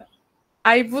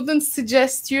 I wouldn't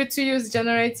suggest you to use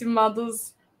generative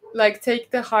models. Like,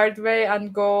 take the hard way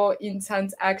and go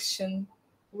intent action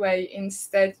way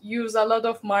instead. Use a lot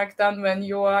of markdown when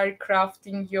you are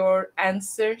crafting your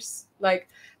answers. Like,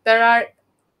 there are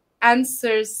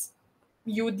answers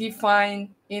you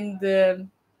define in the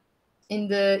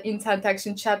intent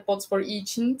action chatbots for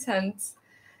each intent.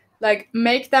 Like,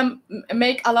 make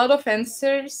a lot of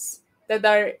answers that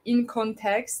are in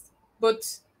context,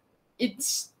 but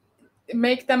it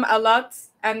make them a lot,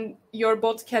 and your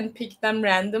bot can pick them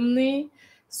randomly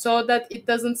so that it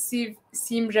doesn't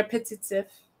seem repetitive.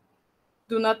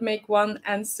 Do not make one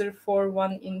answer for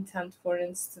one intent, for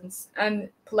instance, and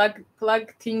plug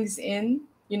things in,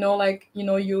 you know, like, you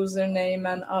know, username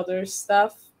and other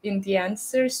stuff in the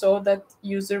answer so that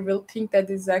user will think that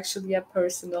is actually a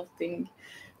personal thing,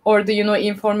 or the, you know,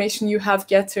 information you have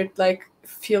gathered, like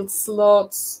field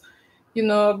slots, you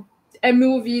know, a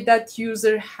movie that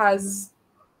user has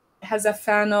a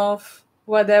fan of,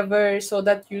 whatever, so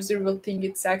that user will think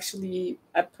it's actually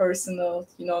a personal,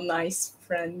 you know, nice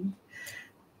friend.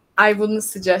 I wouldn't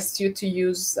suggest you to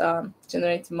use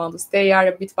generative models. They are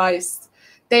a bit biased.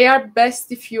 They are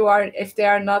best if they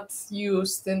are not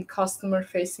used in customer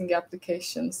facing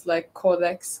applications like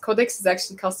Codex. Codex is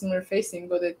actually customer facing,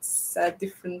 but it's a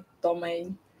different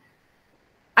domain.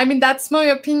 I mean, that's my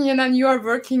opinion, and you are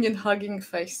working in Hugging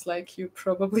Face, like, you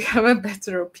probably have a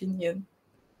better opinion.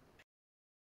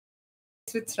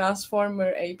 With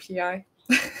Transformer API.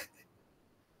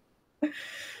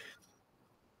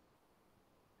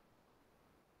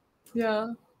 Yeah.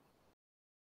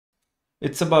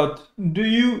 It's about, do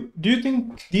you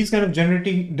think these kind of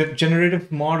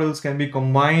generative models can be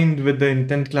combined with the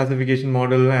intent classification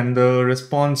model and the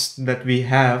response that we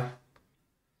have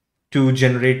to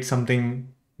generate something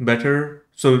better?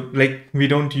 So, like, we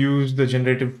don't use the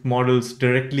generative models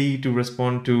directly to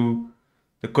respond to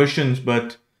the questions,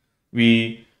 but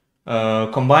we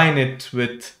combine it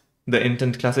with the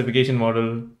intent classification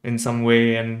model in some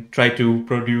way and try to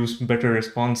produce better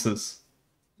responses.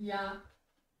 Yeah.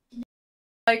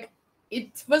 Like,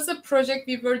 it was a project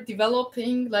we were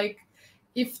developing. Like,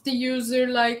 if the user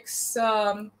likes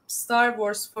Star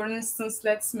Wars, for instance,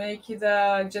 let's make it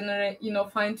a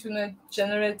fine tune a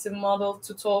generative model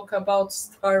to talk about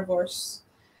Star Wars.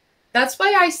 That's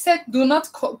why I said do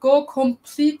not go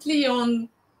completely on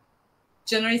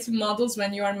generative models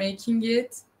when you are making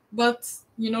it, but,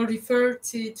 you know, refer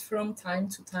to it from time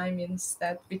to time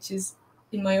instead, which is,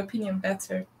 in my opinion,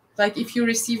 better. Like, if you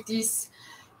receive this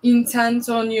intent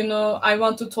on, you know, I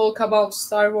want to talk about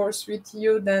Star Wars with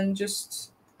you, then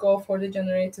just go for the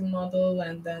generative model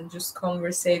and then just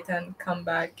conversate and come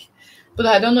back. But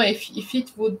I don't know if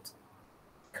it would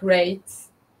create,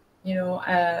 you know,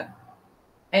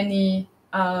 anything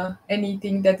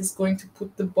that is going to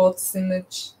put the bot's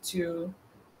image to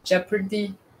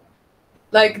jeopardy.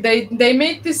 Like, they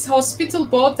made this hospital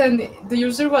bot, and the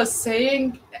user was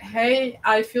saying, hey,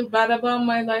 I feel bad about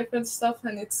my life and stuff,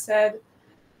 and it said,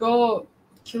 go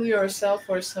kill yourself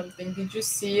or something. Did you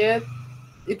see it?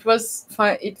 It was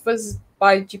fine. It was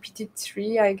by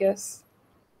GPT-3, I guess.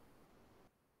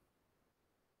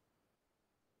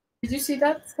 Did you see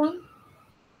that one?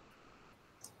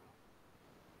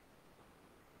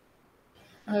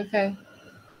 Okay.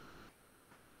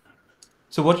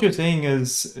 So what you're saying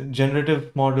is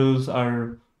generative models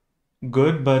are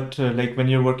good, but like when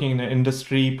you're working in an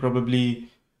industry, probably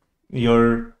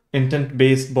your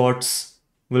intent-based bots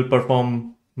will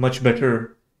perform much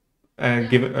better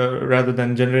rather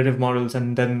than generative models.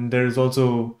 And then there's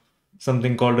also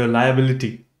something called a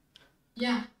liability.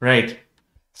 Yeah. Right.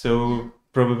 So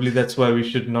probably that's why we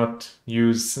should not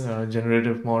use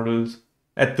generative models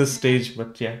at this stage.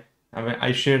 But yeah, I mean,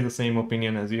 I share the same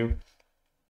opinion as you.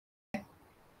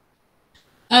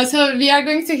 So we are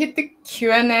going to hit the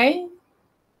Q&A,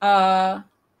 and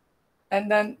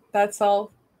then that's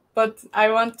all. But I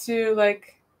want to,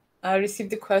 like, receive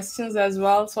the questions as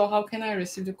well. So how can I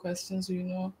receive the questions, you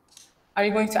know? Are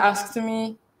you going to ask to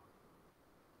me?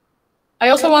 I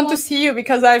also want to see you,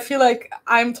 because I feel like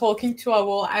I'm talking to a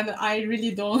wall and I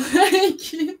really don't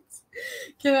like it.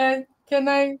 Can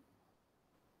I?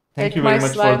 Thank you very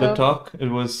much for the talk. It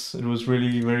was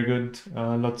really very good.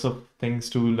 Lots of things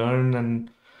to learn, and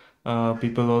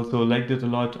people also liked it a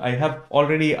lot. I have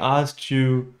already asked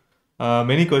you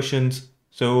many questions,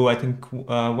 so I think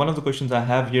one of the questions I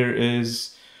have here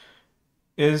is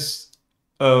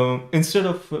instead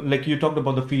of like you talked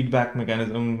about the feedback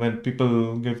mechanism when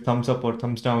people give thumbs up or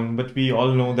thumbs down, but we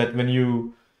all know that when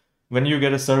you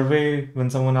get a survey, when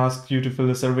someone asks you to fill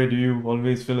a survey, do you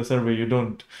always fill a survey? You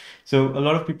don't. So a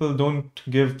lot of people don't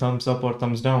give thumbs up or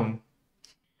thumbs down.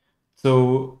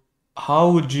 So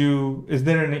how would you, is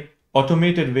there an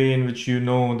automated way in which you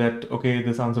know that, okay,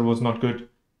 this answer was not good?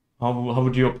 How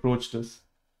would you approach this?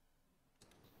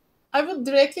 I would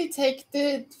directly take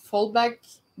the fallback,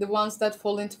 the ones that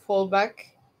fall into fallback,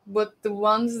 but the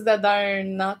ones that are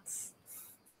not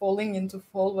falling into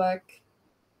fallback,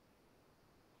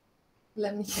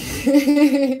 let me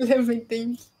let me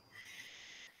think.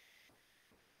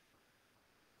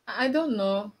 I don't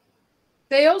know.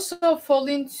 They also fall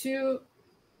into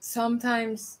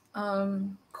sometimes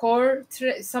core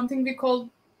something we call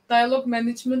dialogue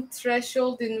management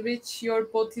threshold, in which your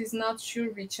bot is not sure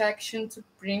which action to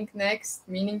bring next,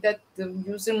 meaning that the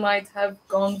user might have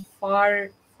gone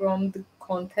far from the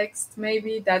context.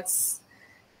 Maybe that's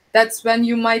when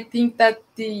you might think that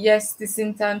this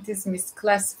intent is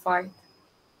misclassified.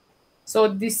 So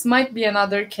this might be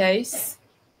another case.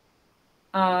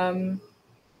 These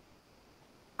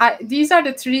are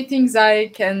the three things I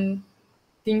can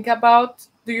think about.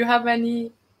 Do you have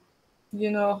any,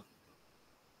 you know?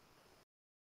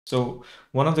 So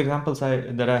one of the examples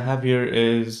that I have here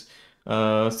is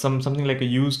something like a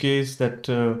use case that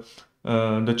the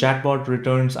chatbot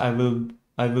returns, I will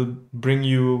bring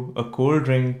you a cold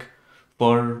drink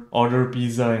for order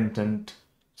pizza intent.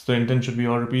 So intent should be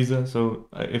order pizza. So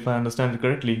if I understand it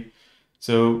correctly,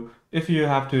 so if you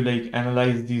have to like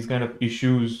analyze these kind of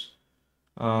issues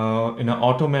in an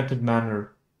automated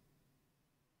manner.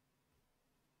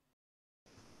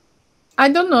 I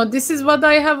don't know. This is what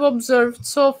I have observed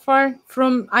so far.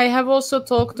 I have also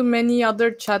talked to many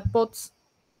other chatbots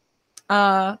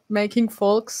making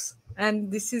folks,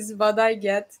 and this is what I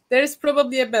get. There is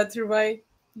probably a better way.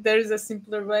 There is a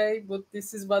simpler way, but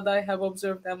this is what I have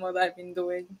observed and what I've been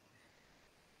doing.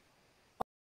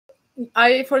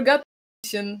 I forgot to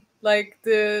mention, like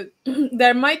there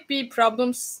might be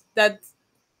problems that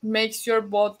makes your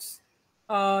bot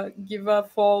give a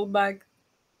fallback.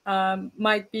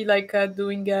 Might be like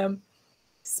doing a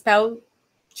spell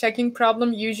checking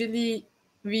problem. Usually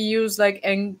we use like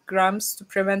engrams to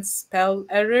prevent spell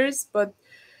errors, but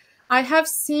I have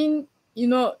seen,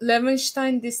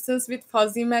 Levenstein distance with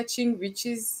fuzzy matching, which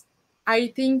is, I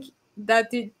think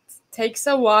that it takes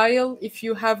a while if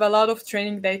you have a lot of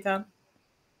training data.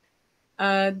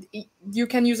 You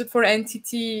can use it for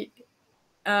entity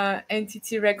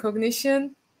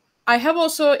recognition. I have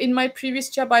also, in my previous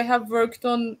job, I have worked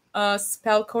on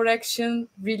spell correction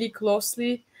really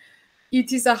closely.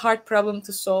 It is a hard problem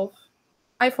to solve.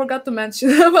 I forgot to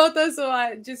mention about that, so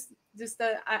I just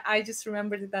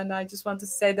remembered it, and I just want to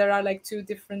say there are like two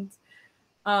different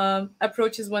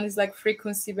approaches. One is like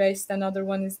frequency based, another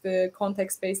one is the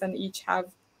context based, and each have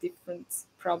different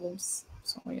problems.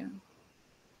 So yeah.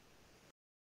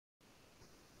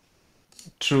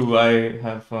 True,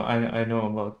 I know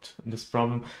about this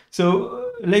problem.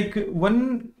 So like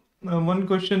one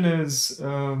question is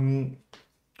uh,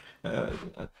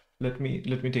 let me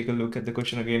take a look at the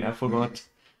question again. I forgot.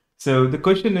 So the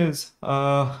question is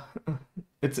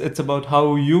it's about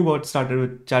how you got started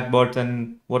with chatbots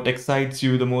and what excites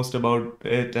you the most about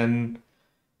it, and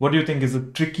what do you think is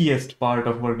the trickiest part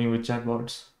of working with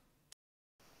chatbots?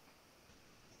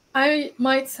 I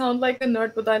might sound like a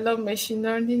nerd, but I love machine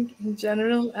learning in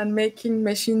general, and making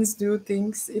machines do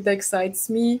things. It excites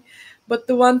me. But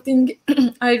the one thing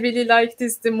I really liked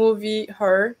is the movie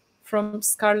Her, from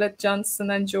Scarlett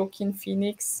Johansson and Joaquin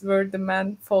Phoenix, where the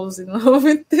man falls in love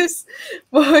with this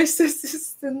voice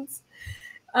assistant.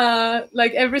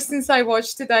 Like ever since I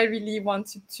watched it, I really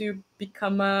wanted to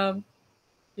become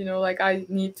like I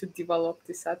need to develop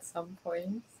this at some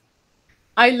point.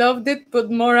 I loved it, but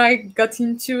more I got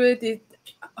into it,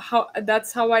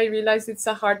 that's how I realized it's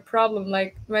a hard problem.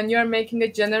 Like when you're making a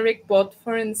generic bot,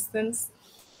 for instance,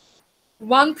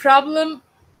 one problem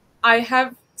I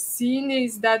have seen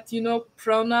is that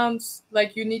pronouns,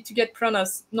 like you need to get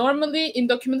pronouns. Normally in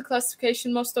document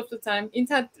classification, most of the time,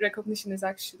 intent recognition is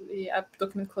actually a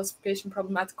document classification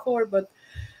problem at core, but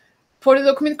for the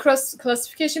document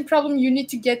classification problem, you need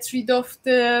to get rid of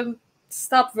the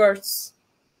stop words.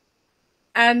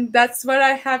 And that's where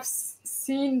I have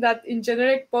seen that in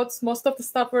generic bots, most of the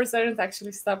stop words aren't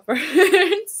actually stop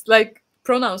words. Like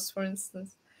pronouns, for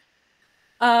instance.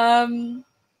 And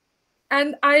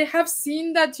I have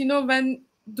seen that, when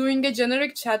doing a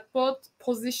generic chatbot,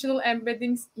 positional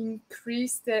embeddings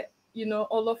increase the,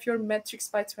 all of your metrics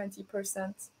by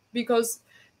 20%, because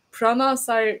pronouns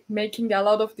are making a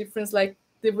lot of difference. Like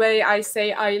the way I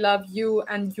say I love you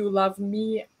and you love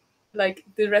me, like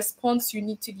the response you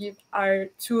need to give are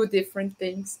two different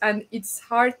things, and it's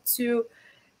hard to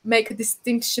make a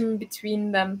distinction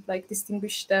between them, like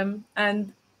distinguish them.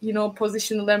 And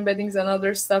positional embeddings and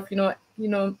other stuff,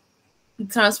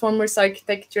 transformers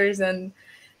architectures, and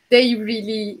they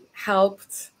really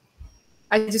helped.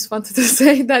 I just wanted to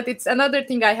say that it's another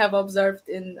thing I have observed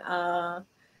in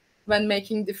when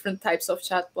making different types of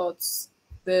chatbots.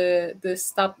 The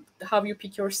stop, how you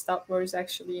pick your stop words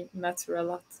actually matter a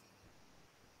lot.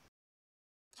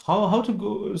 How to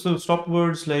go? So stop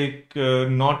words like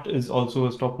not is also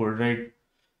a stop word, right?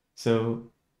 So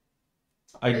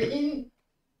I do.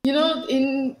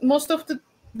 In most of the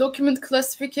document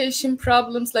classification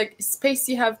problems, like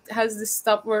Spacey has this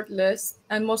stop word list,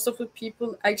 and most of the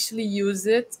people actually use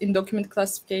it in document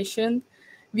classification.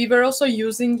 We were also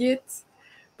using it,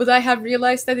 but I have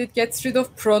realized that it gets rid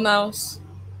of pronouns.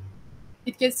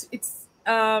 It gets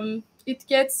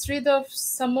rid of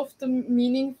some of the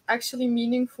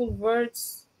meaningful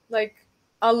words, like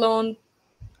alone.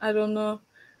 I don't know.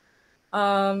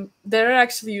 There are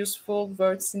actually useful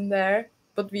words in there,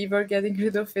 but we were getting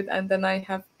rid of it, and then I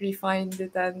have refined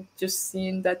it and just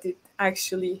seen that it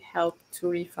actually helped to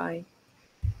refine.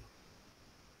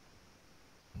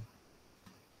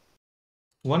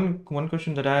 One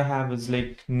question that I have is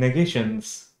like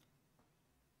negations.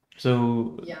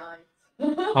 So Yeah.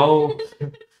 how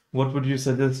what would you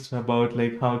suggest about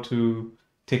like how to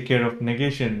take care of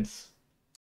negations?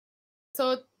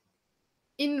 So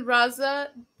in Raza,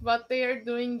 what they are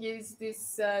doing is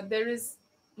this: there is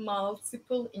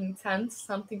multiple intents,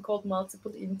 something called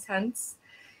multiple intents,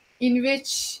 in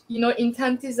which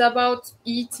intent is about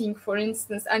eating, for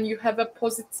instance, and you have a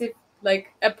positive,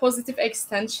 like a positive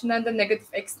extension and a negative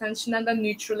extension and a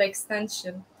neutral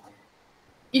extension.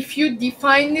 If you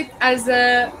define it as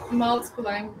a multiple,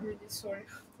 I'm really sorry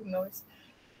for the noise.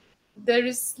 There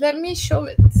is, let me show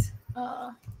it.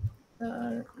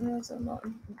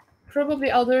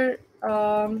 Probably other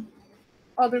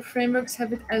frameworks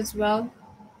have it as well.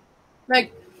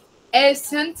 Like, a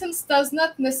sentence does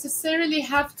not necessarily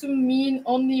have to mean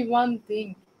only one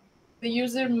thing. The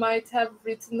user might have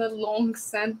written a long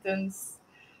sentence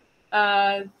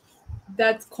uh,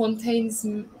 that contains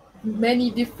many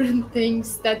different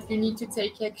things that you need to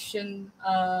take action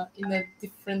in a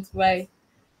different way.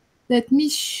 Let me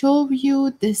show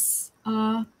you this.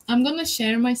 I'm gonna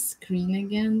share my screen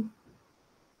again.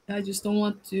 I just don't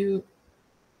want you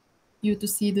to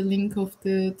see the link of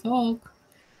the talk.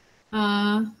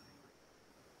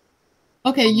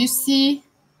 Okay, you see,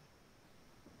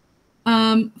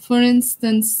 for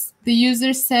instance, the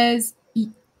user says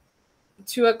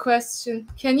to a question.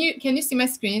 Can you see my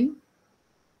screen?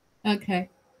 Okay.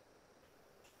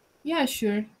 Yeah,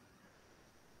 sure.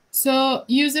 So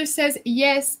user says,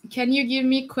 yes, can you give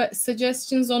me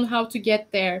suggestions on how to get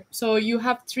there? So you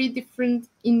have two different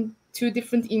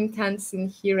intents in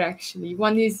here, actually.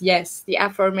 One is yes, the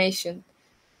affirmation.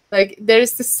 Like there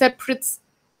is the separate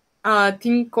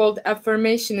thing called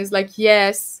affirmation, is like,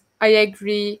 yes, I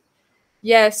agree,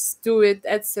 yes, do it,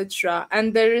 etc.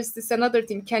 And there is this another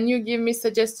thing: can you give me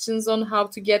suggestions on how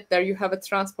to get there? You have a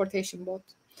transportation bot.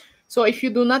 So if you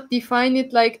do not define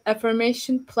it like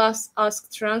affirmation plus ask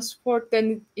transport,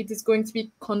 then it is going to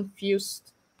be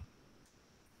confused.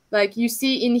 Like you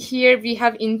see in here, we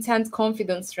have intent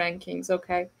confidence rankings,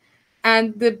 okay?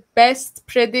 And the best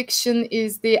prediction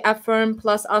is the affirm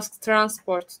plus ask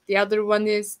transport. The other one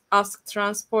is ask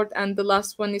transport, and the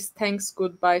last one is thanks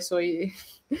goodbye. So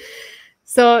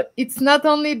it's not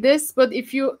only this, but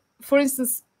if you, for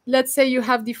instance, let's say you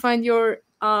have defined your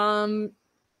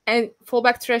and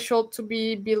fallback threshold to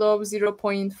be below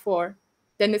 0.4,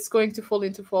 then it's going to fall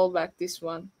into fallback, this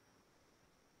one.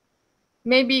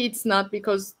 Maybe it's not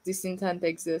because this intent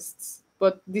exists,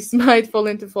 but this might fall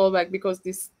into fallback because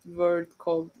this word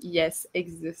called yes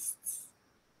exists.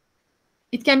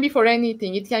 It can be for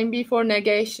anything. It can be for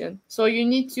negation. So you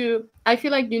need to, I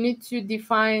feel like you need to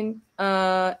define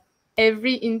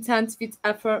every intent with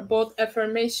both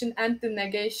affirmation and the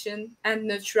negation and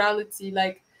neutrality.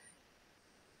 Like,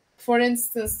 for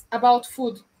instance, about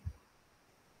food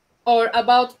or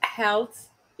about health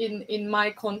in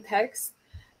my context,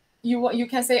 you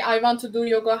can say, I want to do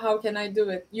yoga, how can I do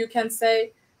it? You can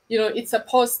say, it's a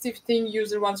positive thing,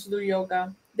 user wants to do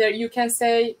yoga. There you can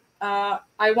say,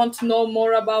 I want to know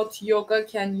more about yoga.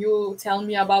 Can you tell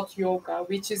me about yoga?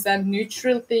 Which is a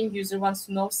neutral thing. User wants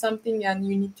to know something, and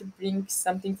you need to bring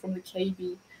something from the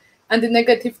KB. And the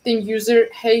negative thing, user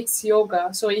hates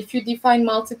yoga. So if you define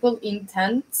multiple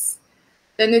intents,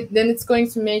 then it's going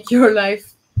to make your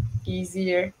life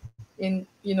easier in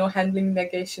handling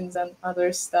negations and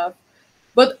other stuff.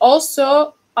 But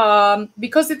also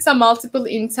because it's a multiple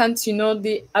intent,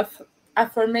 the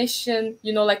affirmation,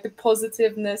 like the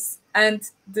positiveness and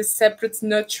the separate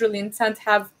neutral intent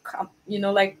have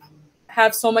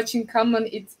so much in common,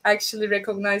 it actually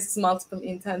recognizes multiple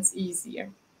intents easier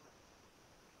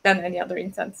than any other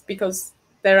intents, because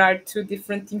there are two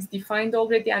different things defined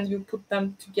already and you put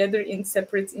them together in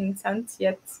separate intent,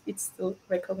 yet it still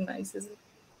recognizes it.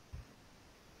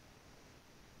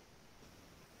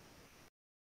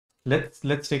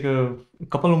 Let's take a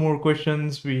couple of more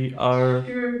questions. We are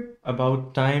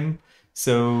about time.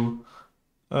 So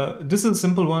this is a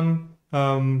simple one.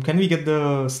 Can we get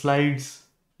the slides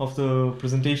of the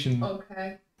presentation?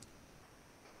 Okay.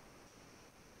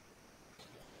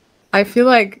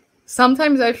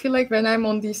 Sometimes I feel like when I'm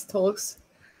on these talks,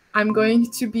 I'm going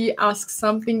to be asked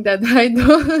something that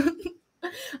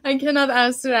I cannot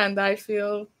answer, and I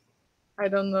feel, I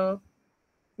don't know,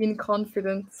 in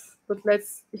confidence. But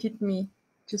just hit me.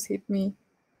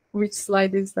 Which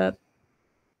slide is that?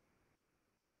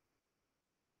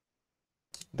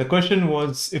 The question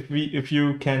was if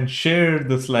you can share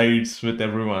the slides with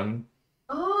everyone.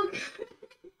 Oh,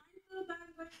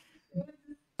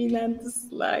 and the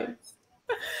slides.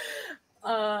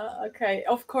 Okay,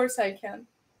 of course I can.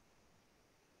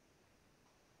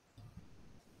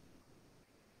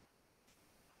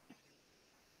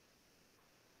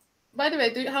 By the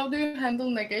way, how do you handle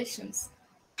negations?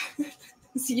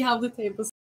 See how the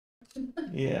tables.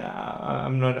 Yeah,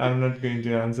 I'm not going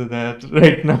to answer that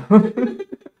right now.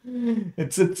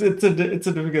 It's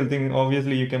a difficult thing.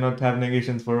 Obviously, you cannot have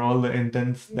negations for all the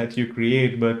intents that you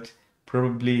create, but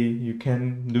probably you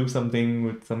can do something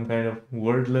with some kind of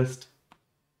word list.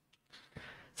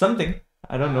 Something.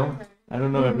 I don't know. I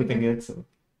don't know everything yet, so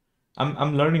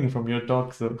I'm learning from your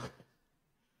talk, so.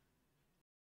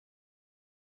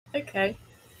 Okay.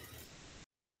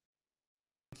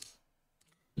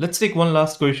 Let's take one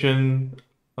last question.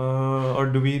 Or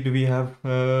do we have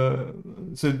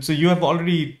so you have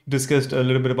already discussed a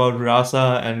little bit about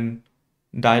rasa and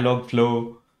dialogue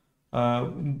flow.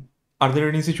 Are there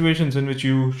any situations in which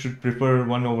you should prefer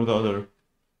one over the other?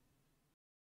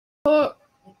 So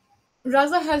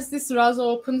Rasa has this Rasa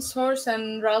open source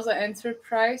and Rasa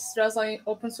enterprise. Rasa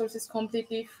open source is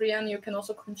completely free and you can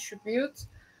also contribute.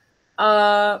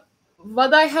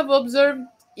 What I have observed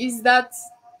is that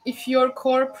if your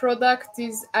core product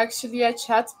is actually a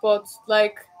chatbot,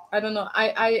 like, I don't know,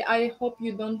 I hope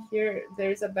you don't hear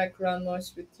there's a background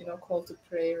noise with call to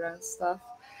prayer and stuff.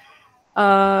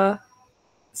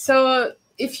 So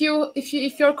if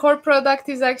your core product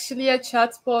is actually a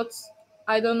chatbot,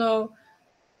 I don't know,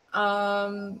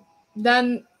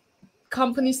 then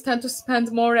companies tend to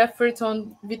spend more effort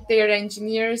with their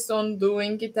engineers on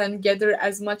doing it and gather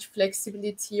as much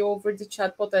flexibility over the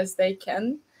chatbot as they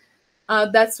can.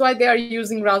 That's why they are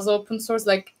using Rasa open source.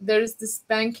 Like, there is this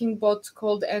banking bot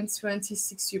called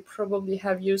N26. You probably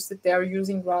have used it. They are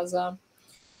using Rasa.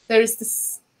 There is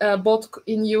this bot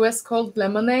in US called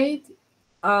Lemonade.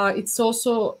 It's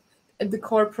also, the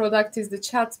core product is the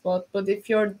chatbot. But if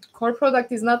your core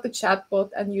product is not the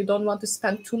chatbot and you don't want to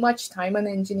spend too much time and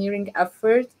engineering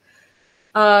effort,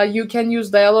 you can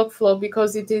use Dialogflow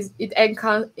because it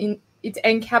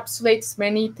encapsulates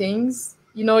many things.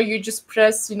 You just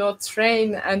press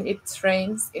train and it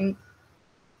trains. In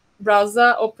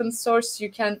Rasa open source,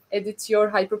 you can edit your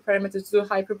hyperparameters, do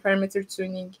hyperparameter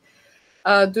tuning,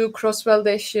 do cross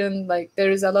validation. Like,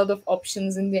 there is a lot of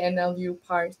options in the NLU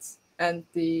part and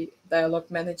the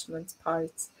dialogue management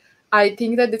part. I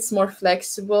think that it's more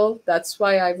flexible. That's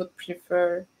why I would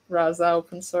prefer Rasa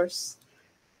open source,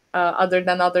 other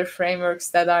than other frameworks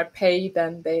that are paid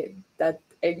and that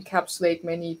encapsulate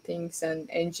many things and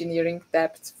engineering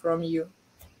depth from you.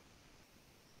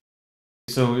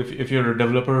 So if you're a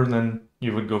developer, then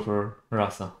you would go for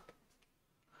Rasa.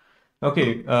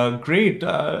 Okay, great.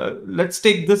 Let's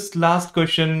take this last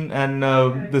question, and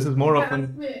this is more of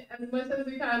an. As much as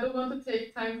you can. I don't want to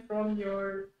take time from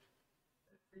your.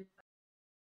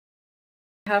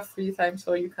 I have free time,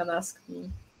 so you can ask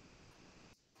me.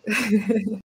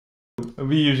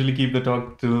 We usually keep the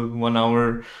talk to 1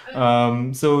 hour.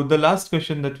 So the last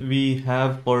question that we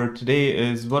have for today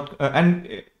is what,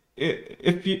 and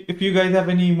if you guys have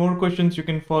any more questions, you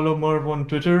can follow Merve on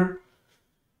Twitter,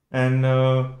 and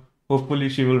Hopefully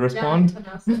she will Yeah, I respond. can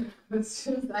ask her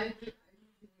questions.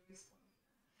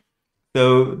 So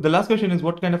the last question is,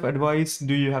 what kind of advice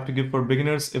do you have to give for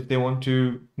beginners if they want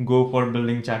to go for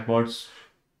building chatbots?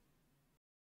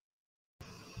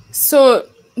 So,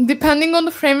 depending on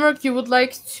the framework you would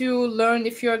like to learn,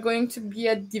 if you are going to be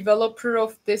a developer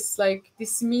of this, like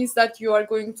this means that you are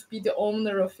going to be the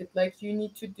owner of it. Like you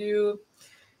need to do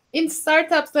in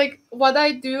startups, like what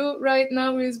I do right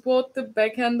now is both the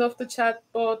back end of the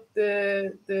chatbot,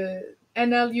 the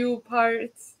NLU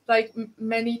part, like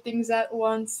many things at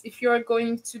once. If you are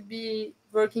going to be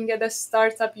working at a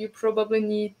startup, you probably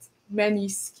need many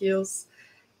skills.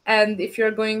 And if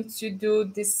you're going to do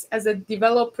this as a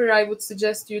developer, I would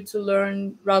suggest you to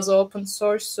learn Rasa open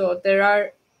source. So there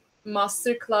are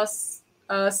masterclass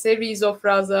series of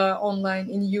Rasa online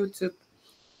in YouTube.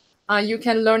 You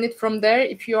can learn it from there.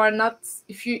 If you are not,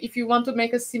 if you want to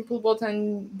make a simple bot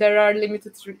and there are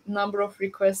limited number of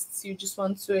requests, you just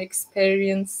want to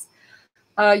experience.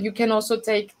 You can also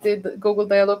take the Google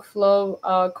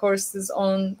Dialogflow courses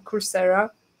on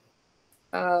Coursera.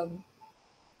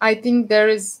 I think there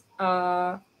is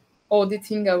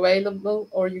auditing available,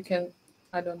 or you can,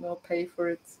 I don't know, pay for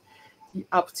it.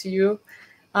 Up to you.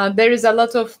 There is a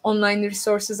lot of online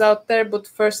resources out there, but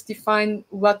first define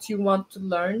what you want to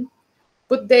learn.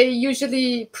 But they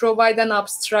usually provide an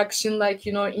abstraction, like,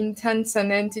 you know, intents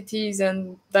and entities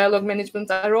and dialogue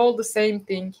management are all the same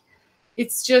thing.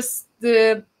 It's just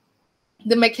the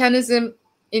mechanism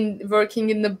in working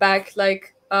in the back,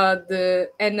 like the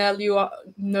NLU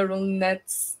neural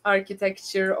nets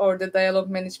architecture or the dialogue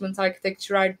management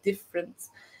architecture are different.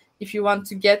 If you want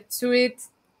to get to it,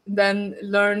 then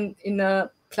learn in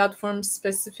a platform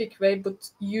specific way,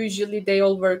 but usually they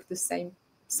all work the same.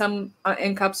 Some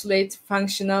encapsulate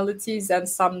functionalities and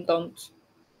some don't.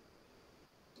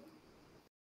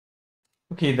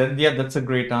 Okay, then yeah, that's a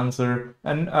great answer.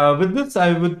 And with this,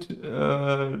 I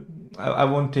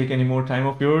won't take any more time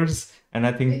of yours. And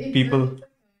I think people.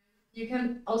 You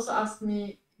can also ask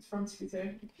me from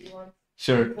Twitter if you want.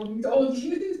 Sure.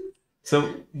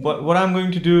 So what I'm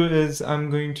going to do is I'm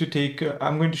going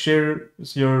to share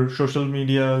your social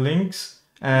media links,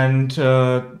 and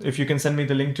if you can send me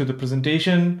the link to the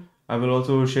presentation, I will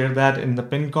also share that in the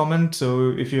pinned comment.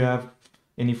 So if you have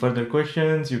any further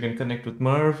questions, you can connect with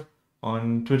Merve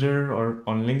on Twitter or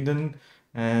on LinkedIn,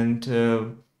 and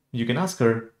you can ask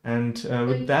her. And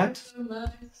with that,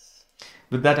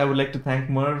 I would like to thank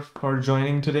Merve for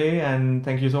joining today, and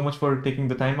thank you so much for taking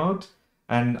the time out.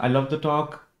 And I love the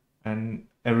talk, and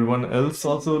everyone else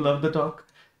also loved the talk.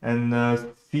 And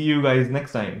see you guys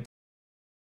next time.